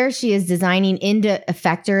 There, she is designing into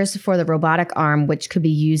effectors for the robotic arm, which could be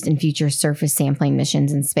used in future surface sampling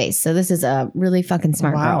missions in space. So this is a really fucking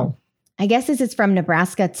smart girl. I guess this is from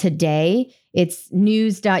Nebraska Today. It's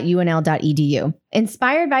news.unl.edu.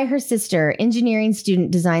 Inspired by her sister, engineering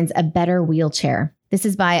student designs a better wheelchair. This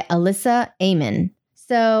is by Alyssa Amen.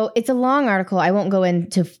 So it's a long article. I won't go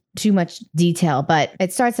into too much detail, but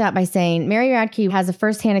it starts out by saying Mary Radke has a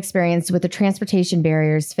firsthand experience with the transportation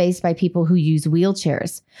barriers faced by people who use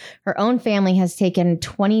wheelchairs. Her own family has taken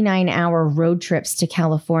 29-hour road trips to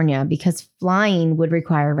California because flying would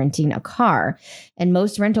require renting a car, and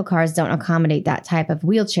most rental cars don't accommodate that type of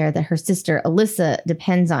wheelchair that her sister Alyssa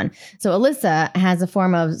depends on. So Alyssa has a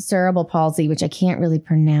form of cerebral palsy, which I can't really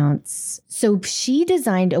pronounce. So she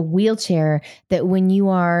designed a wheelchair that when you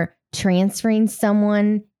are transferring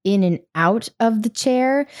someone in and out of the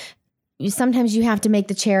chair, sometimes you have to make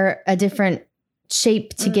the chair a different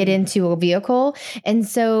shape to get into a vehicle. And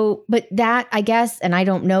so, but that, I guess, and I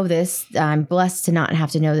don't know this, I'm blessed to not have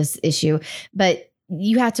to know this issue, but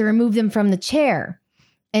you have to remove them from the chair.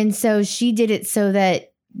 And so she did it so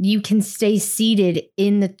that you can stay seated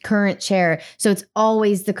in the current chair. So it's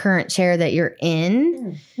always the current chair that you're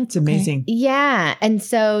in. That's amazing. Yeah. And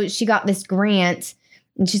so she got this grant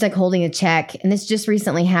and she's like holding a check. And this just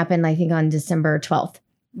recently happened, I think on December 12th.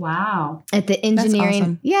 Wow. At the engineering.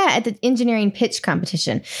 awesome. Yeah. At the engineering pitch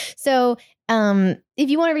competition. So if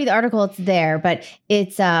you want to read the article, it's there, but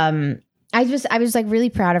it's, I was like really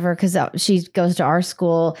proud of her because she goes to our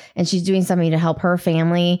school and she's doing something to help her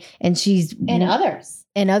family and she's And others.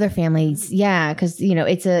 and other families. Yeah. Cause you know,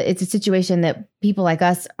 it's a situation that people like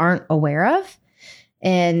us aren't aware of.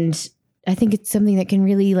 And I think it's something that can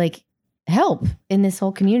really like help in this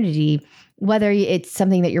whole community, whether it's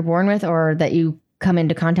something that you're born with or that you come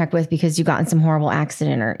into contact with because you got in some horrible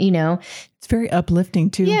accident or, you know. It's very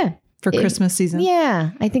uplifting too. Yeah. For Christmas season.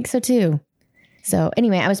 Yeah, I think so too. So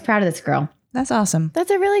anyway, I was proud of this girl. That's awesome.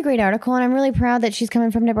 That's a really great article. And I'm really proud that she's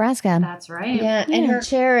coming from Nebraska. That's right. Yeah. And her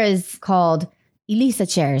chair is called Elisa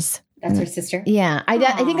Chairs. That's her sister. Yeah. I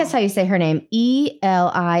think that's how you say her name.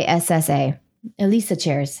 Elissa. Elisa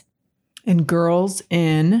Chairs. And girls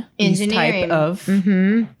in these Engineering. type of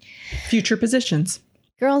future positions.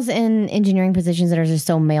 Girls in engineering positions that are just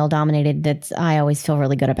so male dominated that I always feel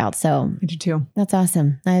really good about. So I do too. that's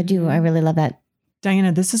awesome. I do. I really love that.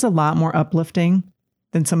 Diana, this is a lot more uplifting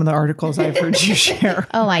than some of the articles I've heard you share.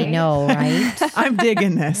 Oh, I know, right? I'm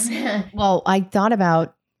digging this. Well, I thought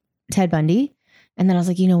about Ted Bundy. And then I was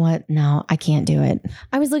like, you know what? No, I can't do it.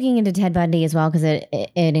 I was looking into Ted Bundy as well because it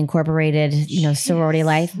incorporated, you know, sorority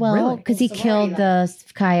life. Well, because he killed the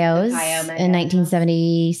Cayos in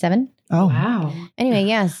 1977. Oh, Wow. Anyway,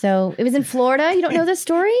 yeah. So it was in Florida. You don't know this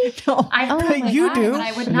story? no. I Oh my you God, do. but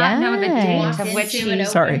I would not know the date Yes. of which he.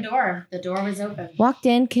 Sorry. Door. The door was open. Walked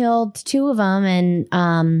in, killed two of them, and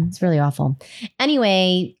it's really awful.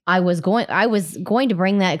 Anyway, I was going to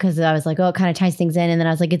bring that because I was like, oh, it kind of ties things in, and then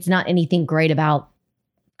I was like, it's not anything great about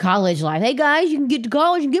college life. Hey guys, you can get to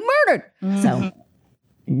college and get murdered. So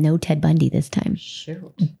no Ted Bundy this time.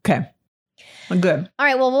 Okay. Well, good. All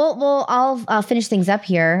right. Well, I'll finish things up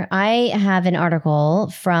here. I have an article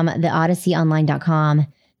from the OdysseyOnline.com.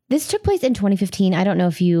 This took place in 2015. I don't know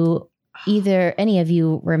if any of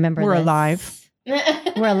you remember. We're this. alive.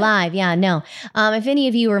 We're alive. Yeah, no. If any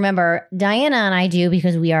of you remember, Diana and I do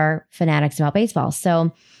because we are fanatics about baseball.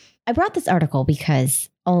 So I brought this article because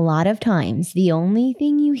a lot of times the only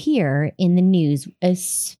thing you hear in the news,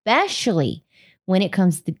 especially when it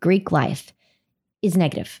comes to Greek life, is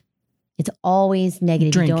negative. It's always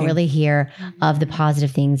negative. Drinking. You don't really hear of the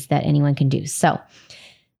positive things that anyone can do. So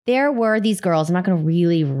there were these girls. I'm not going to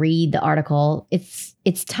really read the article. It's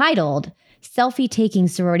titled Selfie Taking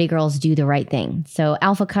Sorority Girls Do the Right Thing. So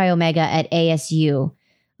Alpha Chi Omega at ASU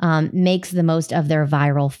makes the most of their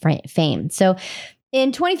viral fame. So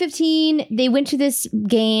in 2015, they went to this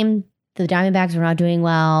game. The Diamondbacks were not doing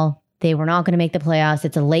well. They were not going to make the playoffs.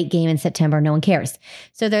 It's a late game in September. No one cares.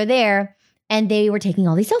 So they're there and they were taking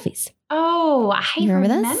all these selfies. Oh, I You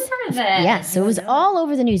remember remember this? this. Yeah, so it was all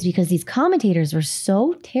over the news because these commentators were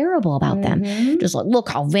so terrible about them. Just like, look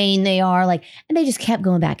how vain they are. Like, and they just kept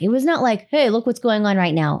going back. It was not like, hey, look what's going on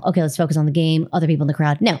right now. Okay, let's focus on the game, other people in the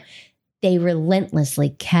crowd. No, they relentlessly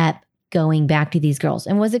kept going back to these girls.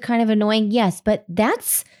 And was it kind of annoying? Yes, but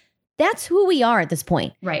that's who we are at this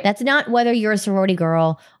point. Right. That's not whether you're a sorority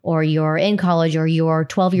girl or you're in college or you're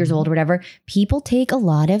 12 years old or whatever. People take a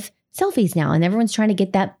lot of selfies now, and everyone's trying to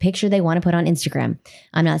get that picture they want to put on Instagram.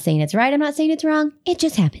 I'm not saying it's right. I'm not saying it's wrong. It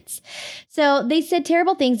just happens. So they said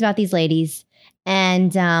terrible things about these ladies.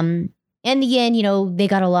 And in the end, you know, they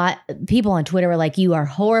got a lot. People on Twitter were like, you are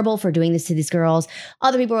horrible for doing this to these girls.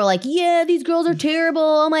 Other people were like, yeah, these girls are terrible.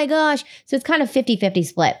 Oh my gosh. So it's kind of 50-50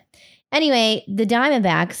 split. Anyway, the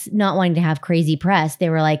Diamondbacks, not wanting to have crazy press, they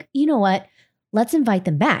were like, you know what? Let's invite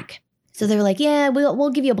them back. So they were like, yeah,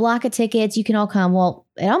 we'll give you a block of tickets. You can all come. Well,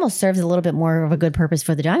 it almost serves a little bit more of a good purpose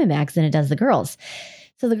for the Diamondbacks than it does the girls.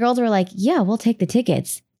 So the girls were like, yeah, we'll take the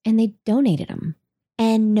tickets. And they donated them.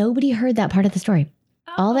 And nobody heard that part of the story.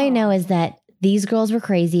 All they know is that these girls were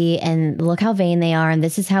crazy and look how vain they are. And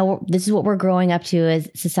this is what we're growing up to as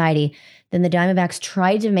society. Then the Diamondbacks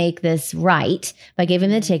tried to make this right by giving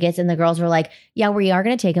them the tickets. And the girls were like, yeah, we are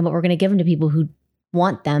going to take them, but we're going to give them to people who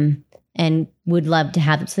want them and would love to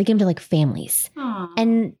have them. So they gave them to like families. Aww.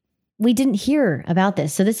 And we didn't hear about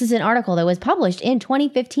this. So this is an article that was published in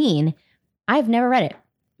 2015. I've never read it.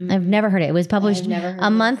 I've never heard it. It was published a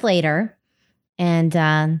month later. And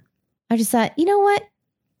I just thought, you know what?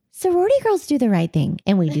 Sorority girls do the right thing.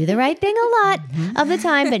 And we do the right thing a lot of the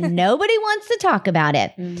time, but nobody wants to talk about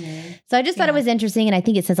it. So I just thought it was interesting. And I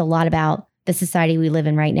think it says a lot about the society we live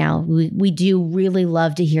in right now. We do really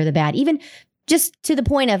love to hear the bad, even just to the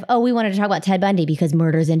point of, oh, we wanted to talk about Ted Bundy because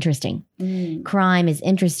murder is interesting. Crime is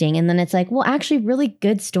interesting. And then it's like, well, actually really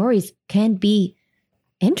good stories can be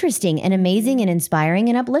interesting and amazing and inspiring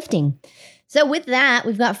and uplifting. So with that,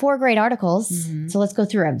 we've got 4 great articles. So let's go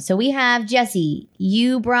through them. So we have Jesse,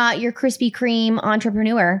 you brought your Krispy Kreme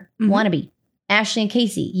entrepreneur wannabe. Ashley and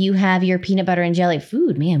Casey, you have your peanut butter and jelly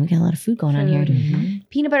food. Man, we got a lot of food going on here.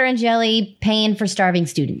 Peanut butter and jelly paying for starving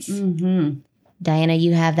students. Diana,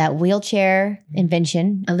 you have that wheelchair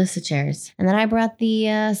invention. Alyssa chairs. And then I brought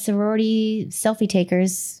the sorority selfie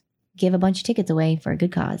takers, give a bunch of tickets away for a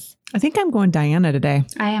good cause. I think I'm going Diana today.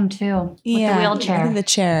 I am too. With the I wheelchair. think the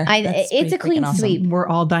chair. It's a clean sweep. We're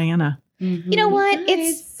all Diana. You know what?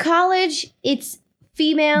 It's college. It's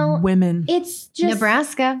female. Women. It's just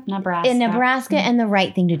Nebraska. in Nebraska and the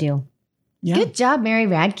right thing to do. Yeah. Good job, Mary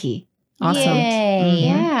Radke. Awesome. Yay.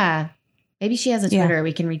 Yeah. Maybe she has a Twitter.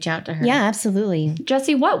 We can reach out to her. Yeah, absolutely.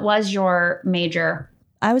 Jesse, what was your major?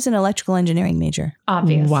 I was an electrical engineering major.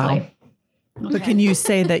 Obviously. Wow. But can you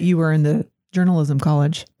say that you were in the journalism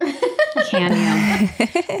college? Can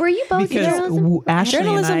you? Were you both in Because journalism? Ashley and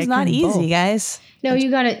I Journalism's not can easy, both. guys. No, you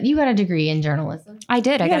got a degree in journalism. I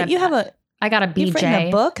did. I got a You've written a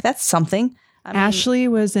BJ. book. That's something. I mean, Ashley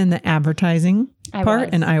was in the advertising part,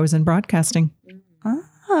 and I was in broadcasting.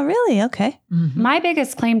 Oh, really? Okay. My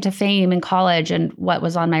biggest claim to fame in college and what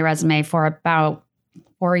was on my resume for about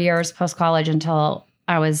 4 years post-college until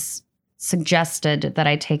I was suggested that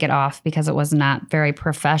I take it off because it was not very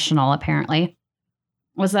professional, apparently,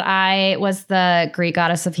 was that I was the Greek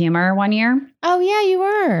goddess of humor one year. Oh, yeah, you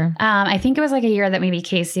were. I think it was like a year that maybe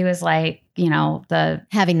Casey was like, you know, the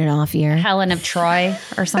Having an off year. Helen of Troy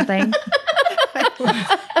or something.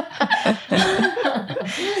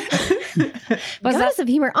 Goddess of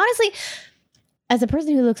humor. Honestly, as a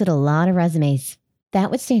person who looks at a lot of resumes,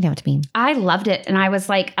 that would stand out to me. I loved it. And I was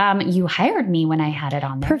like, you hired me when I had it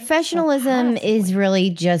on there. Professionalism is really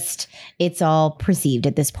just, it's all perceived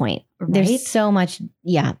at this point. Right? There's so much,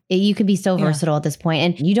 you can be so versatile at this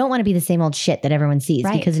point. And you don't want to be the same old shit that everyone sees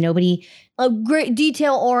because nobody, great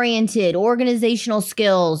detail-oriented, organizational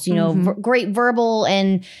skills, you know, great verbal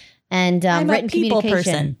and I'm written a people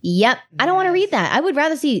communication. person. Yep. I don't want to read that. I would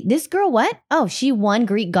rather see this girl. What? Oh, she won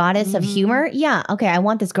Greek goddess of humor. Yeah. Okay. I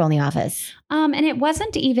want this girl in the office. And it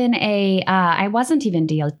wasn't even I wasn't even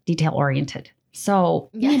detail oriented. So,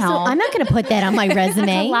 you know. So I'm not going to put that on my resume.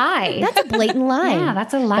 That's a lie. That's a blatant lie. Yeah,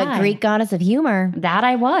 that's a lie. But Greek goddess of humor. That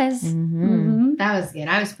I was. That was good.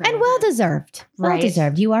 I was proud. And well deserved. Well Right.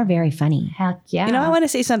 deserved. You are very funny. Heck yeah. You know, I want to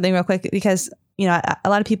say something real quick because, you know, a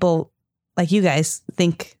lot of people like you guys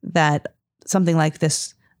think that something like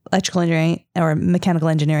this electrical engineering or mechanical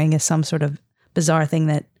engineering is some sort of bizarre thing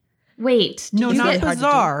that. Wait. No, did you not get-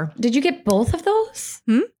 bizarre. Did you get both of those?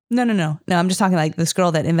 No. I'm just talking like this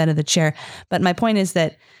girl that invented the chair. But my point is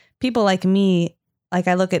that people like me, like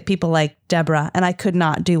I look at people like Deborah and I could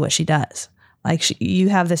not do what she does. Like you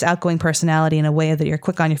have this outgoing personality in a way that you're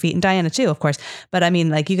quick on your feet, and Diana too, of course. But I mean,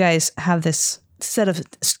 like you guys have this set of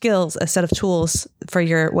skills, a set of tools for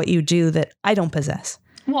what you do that I don't possess.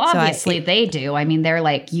 Well, So obviously they do. I mean, they're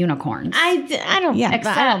like unicorns. I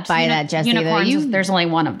don't buy that, Jesse. Unicorns, there's only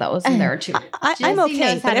one of those, and there are two. I'm Jesse okay,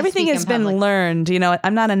 knows how but to everything speak has in been public. learned. You know,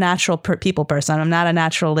 I'm not a natural people person. I'm not a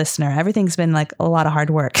natural listener. Everything's been like a lot of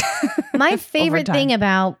hard work. My favorite time. thing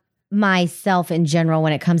about myself in general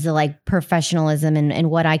when it comes to like professionalism and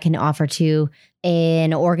what I can offer to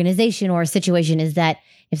an organization or a situation is that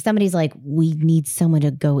if somebody's like, we need someone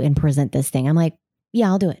to go and present this thing, I'm like, yeah,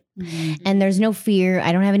 I'll do it. And there's no fear.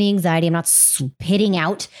 I don't have any anxiety. I'm not spitting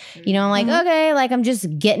out. You know, I'm like, okay, like I'm just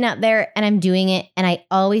getting up there and I'm doing it. And I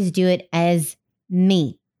always do it as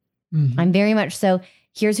me. I'm very much so.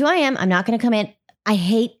 Here's who I am. I'm not going to come in. I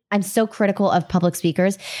hate I'm so critical of public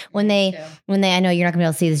speakers when they, I know you're not gonna be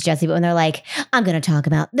able to see this, Jesse, but when they're like, I'm gonna talk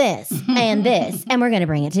about this and this, and we're gonna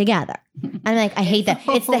bring it together. I'm like, I hate that.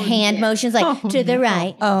 It's the hand motions, like to the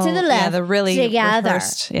right, to the left, yeah, the really together.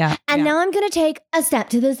 reversed. Yeah. And now I'm gonna take a step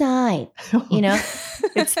to the side. You know,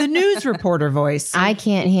 It's the news reporter voice. I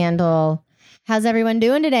can't handle. How's everyone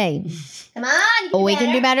doing today? Come on, we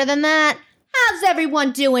can do better than that. How's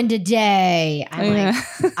everyone doing today? I'm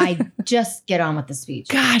like, I just get on with the speech.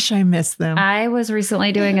 Gosh, I miss them. I was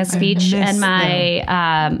recently doing a speech miss and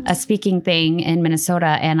my a speaking thing in Minnesota,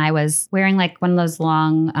 and I was wearing like one of those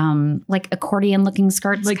long like accordion looking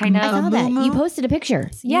skirts, Like kind I of. saw that. Moo-moo? You posted a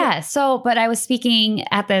picture. Yeah. So, but I was speaking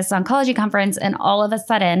at this oncology conference, and all of a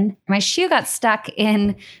sudden, my shoe got stuck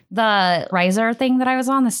in the riser thing that I was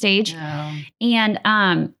on the stage, and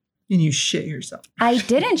And you shit yourself. I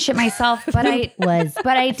didn't shit myself, but I did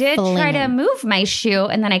try to flinging. move my shoe,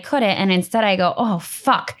 and then I couldn't, and instead I go, oh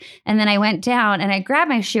fuck, and then I went down and I grabbed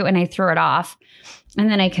my shoe and I threw it off, and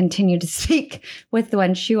then I continued to speak with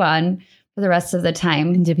one shoe on for the rest of the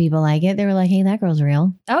time. Do people like it? They were like, hey, that girl's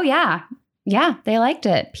real. Oh yeah. Yeah, they liked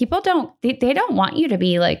it. People don't they don't want you to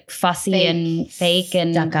be like fussy and fake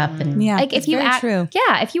and stuck up. And Yeah. like if it's you very true.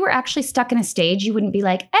 Yeah, if you were actually stuck in a stage, you wouldn't be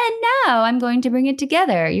like, and now I'm going to bring it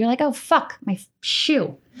together. You're like, oh fuck, my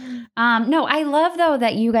shoe. No, I love though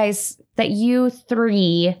that you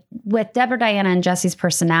three with Deborah, Diana, and Jesse's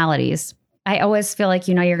personalities. I always feel like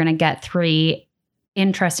you're gonna get 3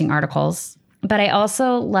 interesting articles. But I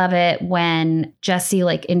also love it when Jesse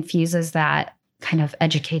like infuses that kind of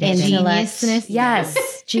educated Geniusness.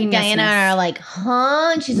 Yes, genius. Diana and I are like, huh?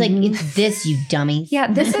 And she's like, it's this, you dummies.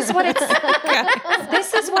 Yeah, this is what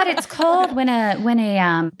it's called when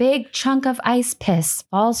a big chunk of ice piss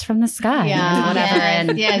falls from the sky. Yeah, whatever. yes,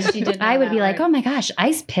 And yes, she did. I would be like, oh my gosh,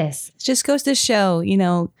 ice piss. It just goes to show,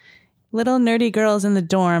 little nerdy girls in the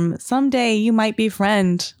dorm, someday you might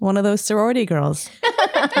befriend one of those sorority girls.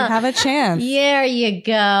 Have a chance. There you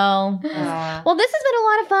go. Well, this has been a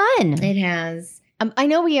lot of fun. It has. I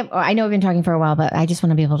know we've been talking for a while, but I just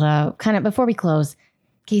want to be able to kind of, before we close,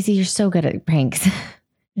 Casey, you're so good at pranks.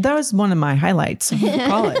 That was one of my highlights of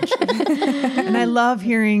college. And I love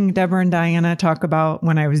hearing Deborah and Diana talk about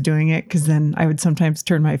when I was doing it, because then I would sometimes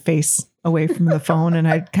turn my face away from the phone and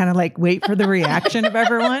I'd kind of like wait for the reaction of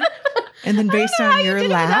everyone. And then based on your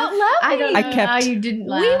laugh, I don't I know kept- how you didn't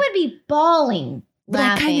laugh. We would be bawling, but I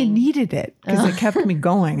kind of laughing. needed it because it kept me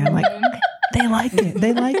going. I'm like, they like it.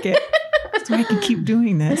 They like it. So I can keep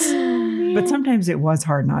doing this. But sometimes it was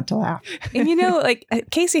hard not to laugh. And like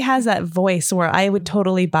Casey has that voice where I would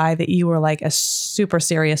totally buy that you were like a super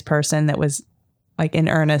serious person that was like in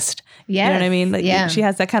earnest. Yes. You know what I mean? Like Yeah. she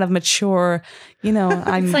has that kind of mature, I'm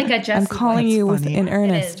It's like a Jessie I'm calling voice. you That's with funny. in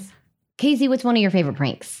earnest. Casey, what's one of your favorite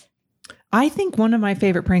pranks? I think one of my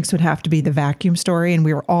favorite pranks would have to be the vacuum story, and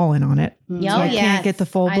we were all in on it. So I can't get the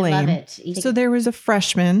full blame. I love it. So there was a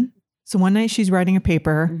freshman. So one night she's writing a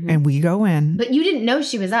paper and we go in. But you didn't know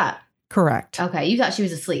she was up. Correct. Okay. You thought she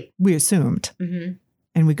was asleep. We assumed. Mm-hmm.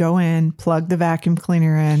 And we go in, plug the vacuum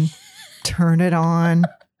cleaner in, turn it on,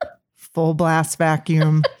 full blast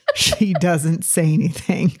vacuum. She doesn't say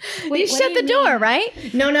anything. You shut the door, right?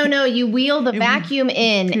 No. You wheel the vacuum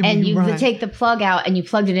in and you run. take the plug out and you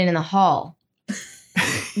plugged it in the hall.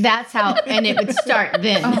 That's how, and it would start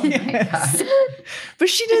then. Yes. But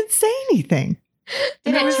she didn't say anything.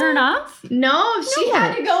 Did it turn off? No, she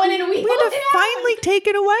had to go in and wheel We had it to out. finally take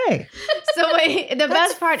it away. So wait, the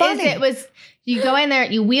best part funny. is it was you go in there,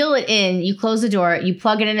 you wheel it in, you close the door, you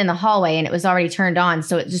plug it in the hallway, and it was already turned on,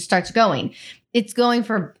 so it just starts going. It's going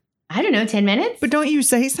for 10 minutes. But don't you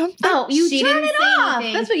say something? Oh, You she turn didn't it say off.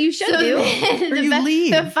 anything. That's what you should do. Or you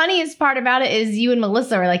leave. The funniest part about it is you and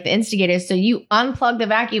Melissa were like the instigators. So you unplug the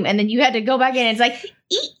vacuum and then you had to go back in. And it's like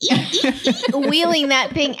wheeling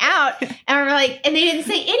that thing out, and we're like, and they didn't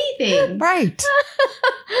say anything. Right.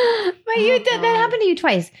 But that happened to you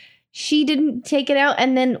twice. She didn't take it out,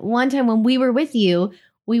 and then one time when we were with you,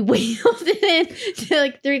 we wheeled it in to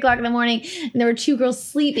like 3:00 in the morning, and there were 2 girls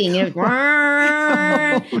sleeping, and,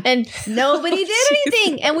 and nobody did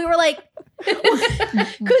anything, and we were like,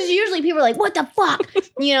 because usually people are like, "What the fuck,"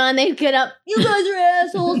 and they'd get up, "You guys are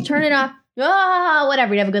assholes," turn it off,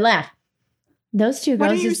 whatever, we'd have a good laugh. Those 2 Why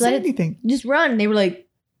girls didn't you just say let it anything? just run. They were like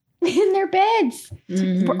in their beds.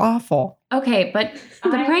 We're awful. Okay, but the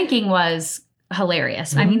pranking was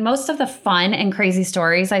hilarious. I mean, most of the fun and crazy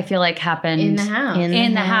stories I feel like happened In the house.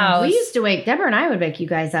 In the house. We used to Deborah and I would wake you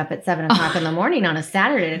guys up at 7:00 in the morning on a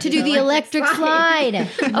Saturday To do the electric slide.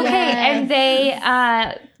 Okay, and they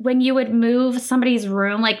when you would move somebody's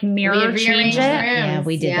room, like mirror change it, Yeah,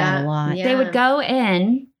 we did that a lot. they would go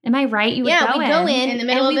in Am I right? You would Yeah, go we'd go in in the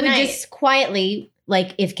middle and of we the would night. just quietly,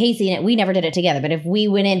 like if Casey and we never did it together, but if we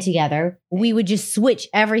went in together, we would just switch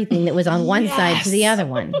everything that was on one side to the other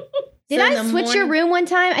one. Did So in I the switch your morning- room one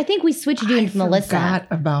time? I think we switched you and Melissa. Forgot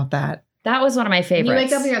about that. That was one of my And you favorites.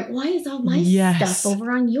 wake up and you're like, why is all my Yes. stuff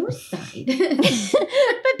over on your side?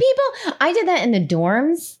 But people, I did that in the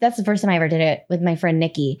dorms. That's the first time I ever did it with my friend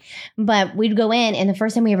Nikki. But we'd go in, and the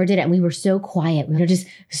first time we ever did it, and we were so quiet. We were just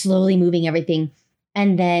slowly moving everything.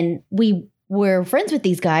 And then we were friends with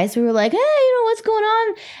these guys. We were like, hey, what's going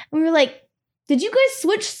on? And we were like, did you guys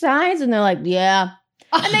switch sides? And they're like, yeah.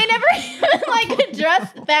 And they never even like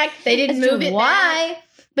addressed the fact They didn't as to move it why.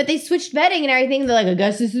 But they switched bedding and everything. They're like, I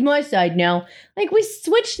guess this is my side now. Like we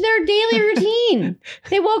switched their daily routine.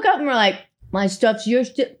 They woke up and were like, my stuff's your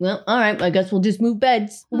stuff. Well, all right, I guess we'll just move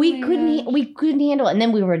beds. Oh we my couldn't handle it. And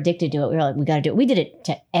then we were addicted to it. We were like, we got to do it. We did it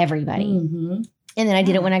to everybody. Mhm. And then I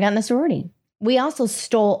did it when I got in the sorority. We also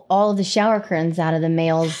stole all of the shower curtains out of the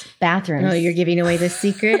males' bathrooms. Oh, you're giving away the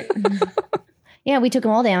secret? Yeah, we took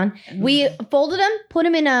them all down. We folded them, put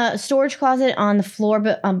them in a storage closet on the floor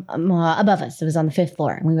above us. It was on the 5th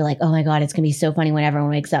floor. And we were like, oh my God, it's going to be so funny when everyone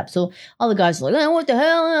wakes up. So all the guys were like, oh, what the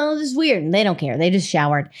hell? Oh, this is weird. And they don't care. They just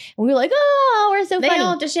showered. And we were like, oh, we're so They funny. all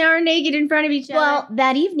have to shower naked in front of each other. Well,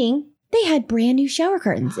 that evening, they had brand new shower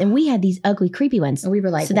curtains. And we had these ugly, creepy ones. and we were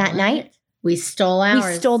like, so that what? night, we stole ours.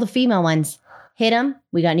 we stole the female ones, hit them,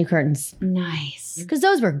 we got new curtains. Nice. Because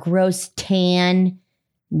those were gross, tan,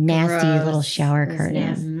 nasty Gross. little shower It was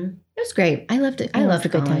curtains. nasty. It was great. I loved it. I It was loved a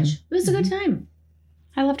good college. time. It was a good time.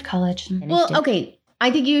 I loved college. Well, okay.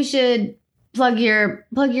 I think you should plug your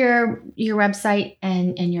website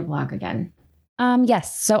and your blog again.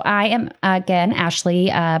 Yes. So I am again Ashley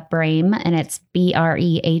Brehm, and it's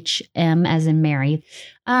BREHM as in Mary.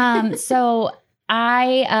 So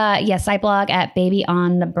I blog at Baby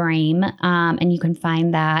on the Brehm, and you can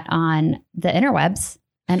find that on the interwebs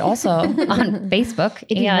and also on Facebook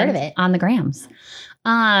If you've and heard of it. on the grams.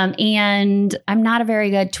 And I'm not a very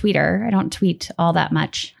good tweeter. I don't tweet all that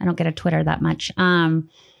much. I don't get a Twitter that much.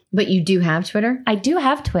 But you do have Twitter? I do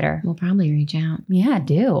have Twitter. We'll probably reach out. Yeah, I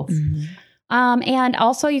do. And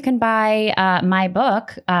also you can buy my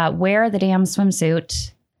book, Wear the Damn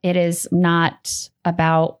Swimsuit. It is not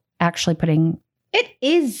about actually putting. It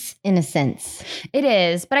is, in a sense. It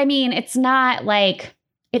is, but I mean, it's not like,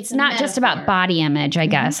 it's a not just about metaphor. body image, I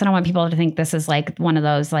guess. I don't want people to think this is like one of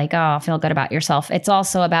those like, oh, feel good about yourself. It's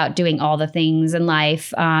also about doing all the things in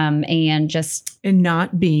life and just, And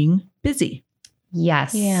not being busy.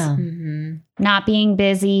 yes. Yeah. Mm-hmm. Not being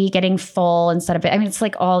busy, getting full instead of, I mean, it's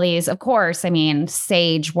like all these, of course, I mean,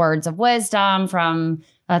 sage words of wisdom from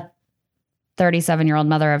a 37-year-old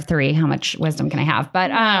mother of 3. How much wisdom can I have?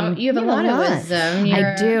 But you have a lot of wisdom.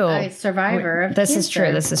 You're do. a survivor of this is cancer.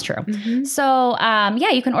 true. This is true. Mhm. So,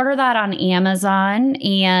 you can order that on Amazon,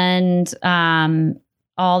 and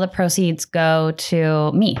all the proceeds go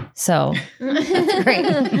to me. So That's great.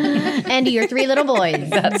 And to your 3 little boys.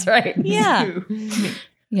 that's right. Yeah.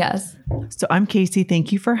 Yes. So I'm Casey.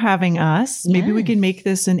 Thank you for having us. Maybe we Yes. can make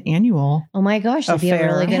this an annual, Oh my gosh, that'd be a Affair.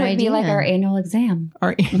 really good It would idea. be like our annual exam.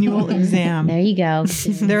 our annual exam. There you go.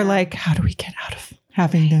 They're like, how do we get out of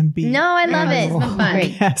having them be? No, I love it. It's annual been fun.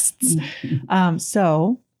 Great. guests?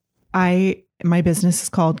 So my business is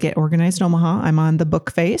called Get Organized Omaha. I'm on the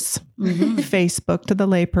book face, Facebook to the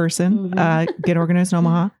layperson, Get Organized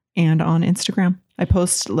Omaha, and on Instagram. I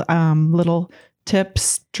post little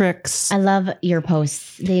tips, tricks. I love your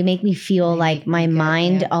posts. They make me feel like my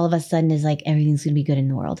mind all of a sudden is like everything's going to be good in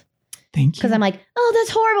the world. Thank you. Because I'm like, oh, that's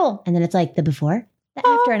horrible. And then it's like the before, the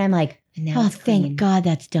after. And I'm like, And now oh, it's thank clean. God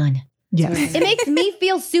that's done. Yes. It makes me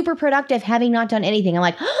feel super productive having not done anything. I'm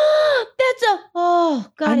like, oh,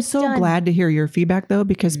 God, I'm it's so done. glad to hear your feedback though,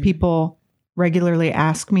 because people regularly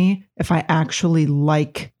ask me if I actually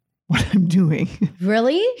like what I'm doing.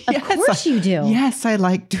 Really? Of Yes, course you do. Yes, I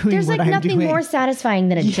like doing There's what like I'm nothing doing. more satisfying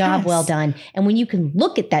than a job Yes. well done. And when you can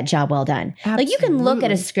look at that job well done, like you can look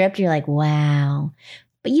at a Absolutely. script, you're like, wow,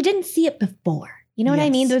 but you didn't see it before. You know what I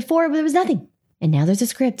mean? Yes. Before there was nothing. And now there's a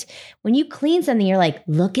script. When you clean something, you're like,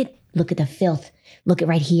 look at the filth. Look at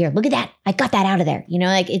right here. Look at that. I got that out of there. You know,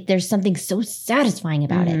 like there's something so satisfying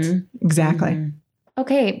about it. Exactly. Mhm.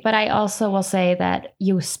 Okay. But I also will say that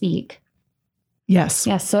you speak. Yes.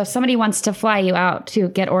 Yes. So if somebody wants to fly you out to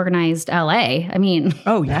Get Organized LA, I mean,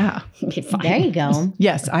 Oh yeah. it'd be fine. There you go.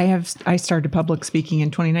 Yes, I started public speaking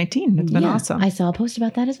in 2019. It's been Yeah, awesome. I saw a post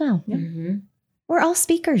about that as well. Mhm. We're all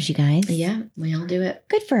speakers, you guys. Yeah, we all do it.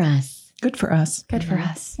 Good for us. Good for us. Good for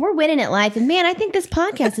us. We're winning at life. And man, I think this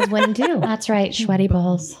podcast is winning too. That's right. Sweaty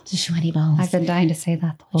balls. Just sweaty balls. I've been dying to say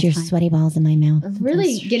that the whole Put your time. sweaty balls in my mouth.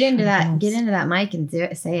 Really get into that. balls. Get into that mic and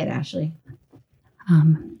say it, Ashley.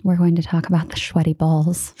 We're going to talk about the sweaty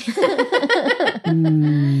balls.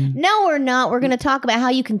 No, we're not. We're going to talk about how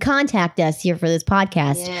you can contact us here for this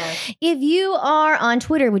podcast. Yes. If you are on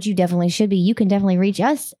Twitter, which you definitely should be, you can definitely reach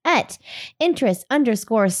us at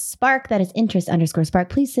interest_spark. That is interest_spark.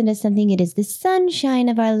 Please send us something. It is the sunshine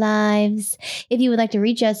of our lives. If you would like to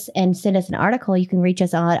reach us and send us an article, you can reach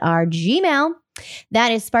us on our Gmail.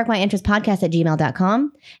 That is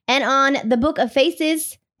sparkmyinterestpodcast@gmail.com. And on the Book of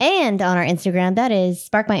Faces and on our Instagram, that is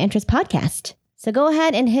Spark My Interest Podcast. So go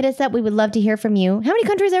ahead and hit us up. We would love to hear from you. How many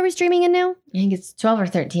countries are we streaming in now? I think it's 12 or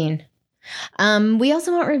 13. We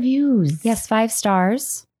also want reviews. Yes, 5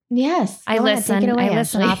 stars. Yes. I Go ahead, listen. take it away, I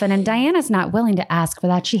listen Ashley. often, and Diana's not willing to ask for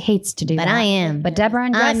that. She hates to do But that. I am. But Deborah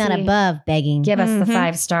and Jesse, I'm not above begging. give us the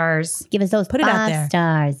 5 stars. Give us those Put it out 5 there.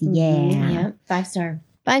 stars. Yeah. Yeah. 5-star.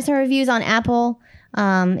 5-star reviews on Apple.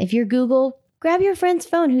 If you're Google, grab your friend's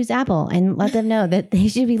phone who's Apple and let them know that they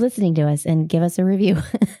should be listening to us and give us a review.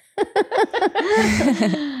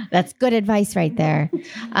 That's good advice right there.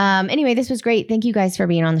 Anyway, this was great. Thank you guys for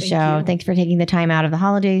being on the show. you. Thanks for taking the time out of the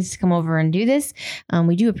holidays to come over and do this.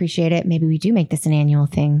 We do appreciate it. Maybe we do make this an annual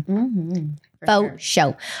thing. Mm-hmm. Faux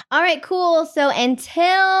show. All right, cool. So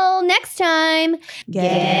until next time,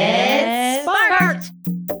 get sparked.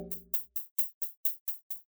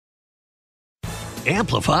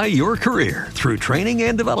 Amplify your career through training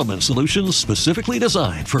and development solutions specifically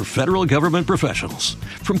designed for federal government professionals.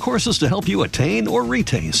 From courses to help you attain or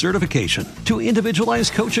retain certification, to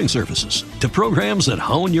individualized coaching services, to programs that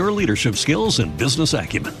hone your leadership skills and business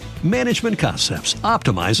acumen, Management Concepts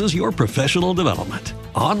optimizes your professional development.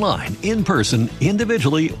 Online, in person,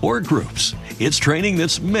 individually, or groups, it's training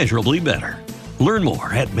that's measurably better. Learn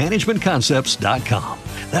more at managementconcepts.com.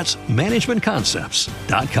 That's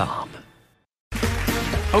managementconcepts.com.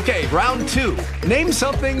 Okay, round 2. Name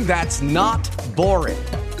something that's not boring.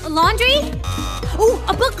 A laundry? Ooh,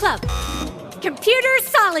 a book club. Computer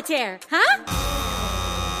solitaire, huh?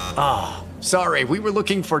 Ah, sorry, we were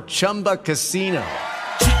looking for Chumba Casino.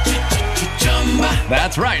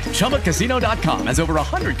 That's right, ChumbaCasino.com has over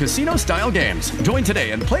 100 casino-style games. Join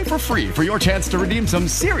today and play for free for your chance to redeem some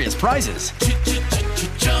serious prizes.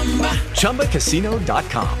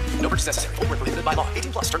 ChumbaCasino.com. No purchase necessary. Void where prohibited by law.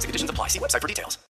 18+ terms and conditions apply. See website for details.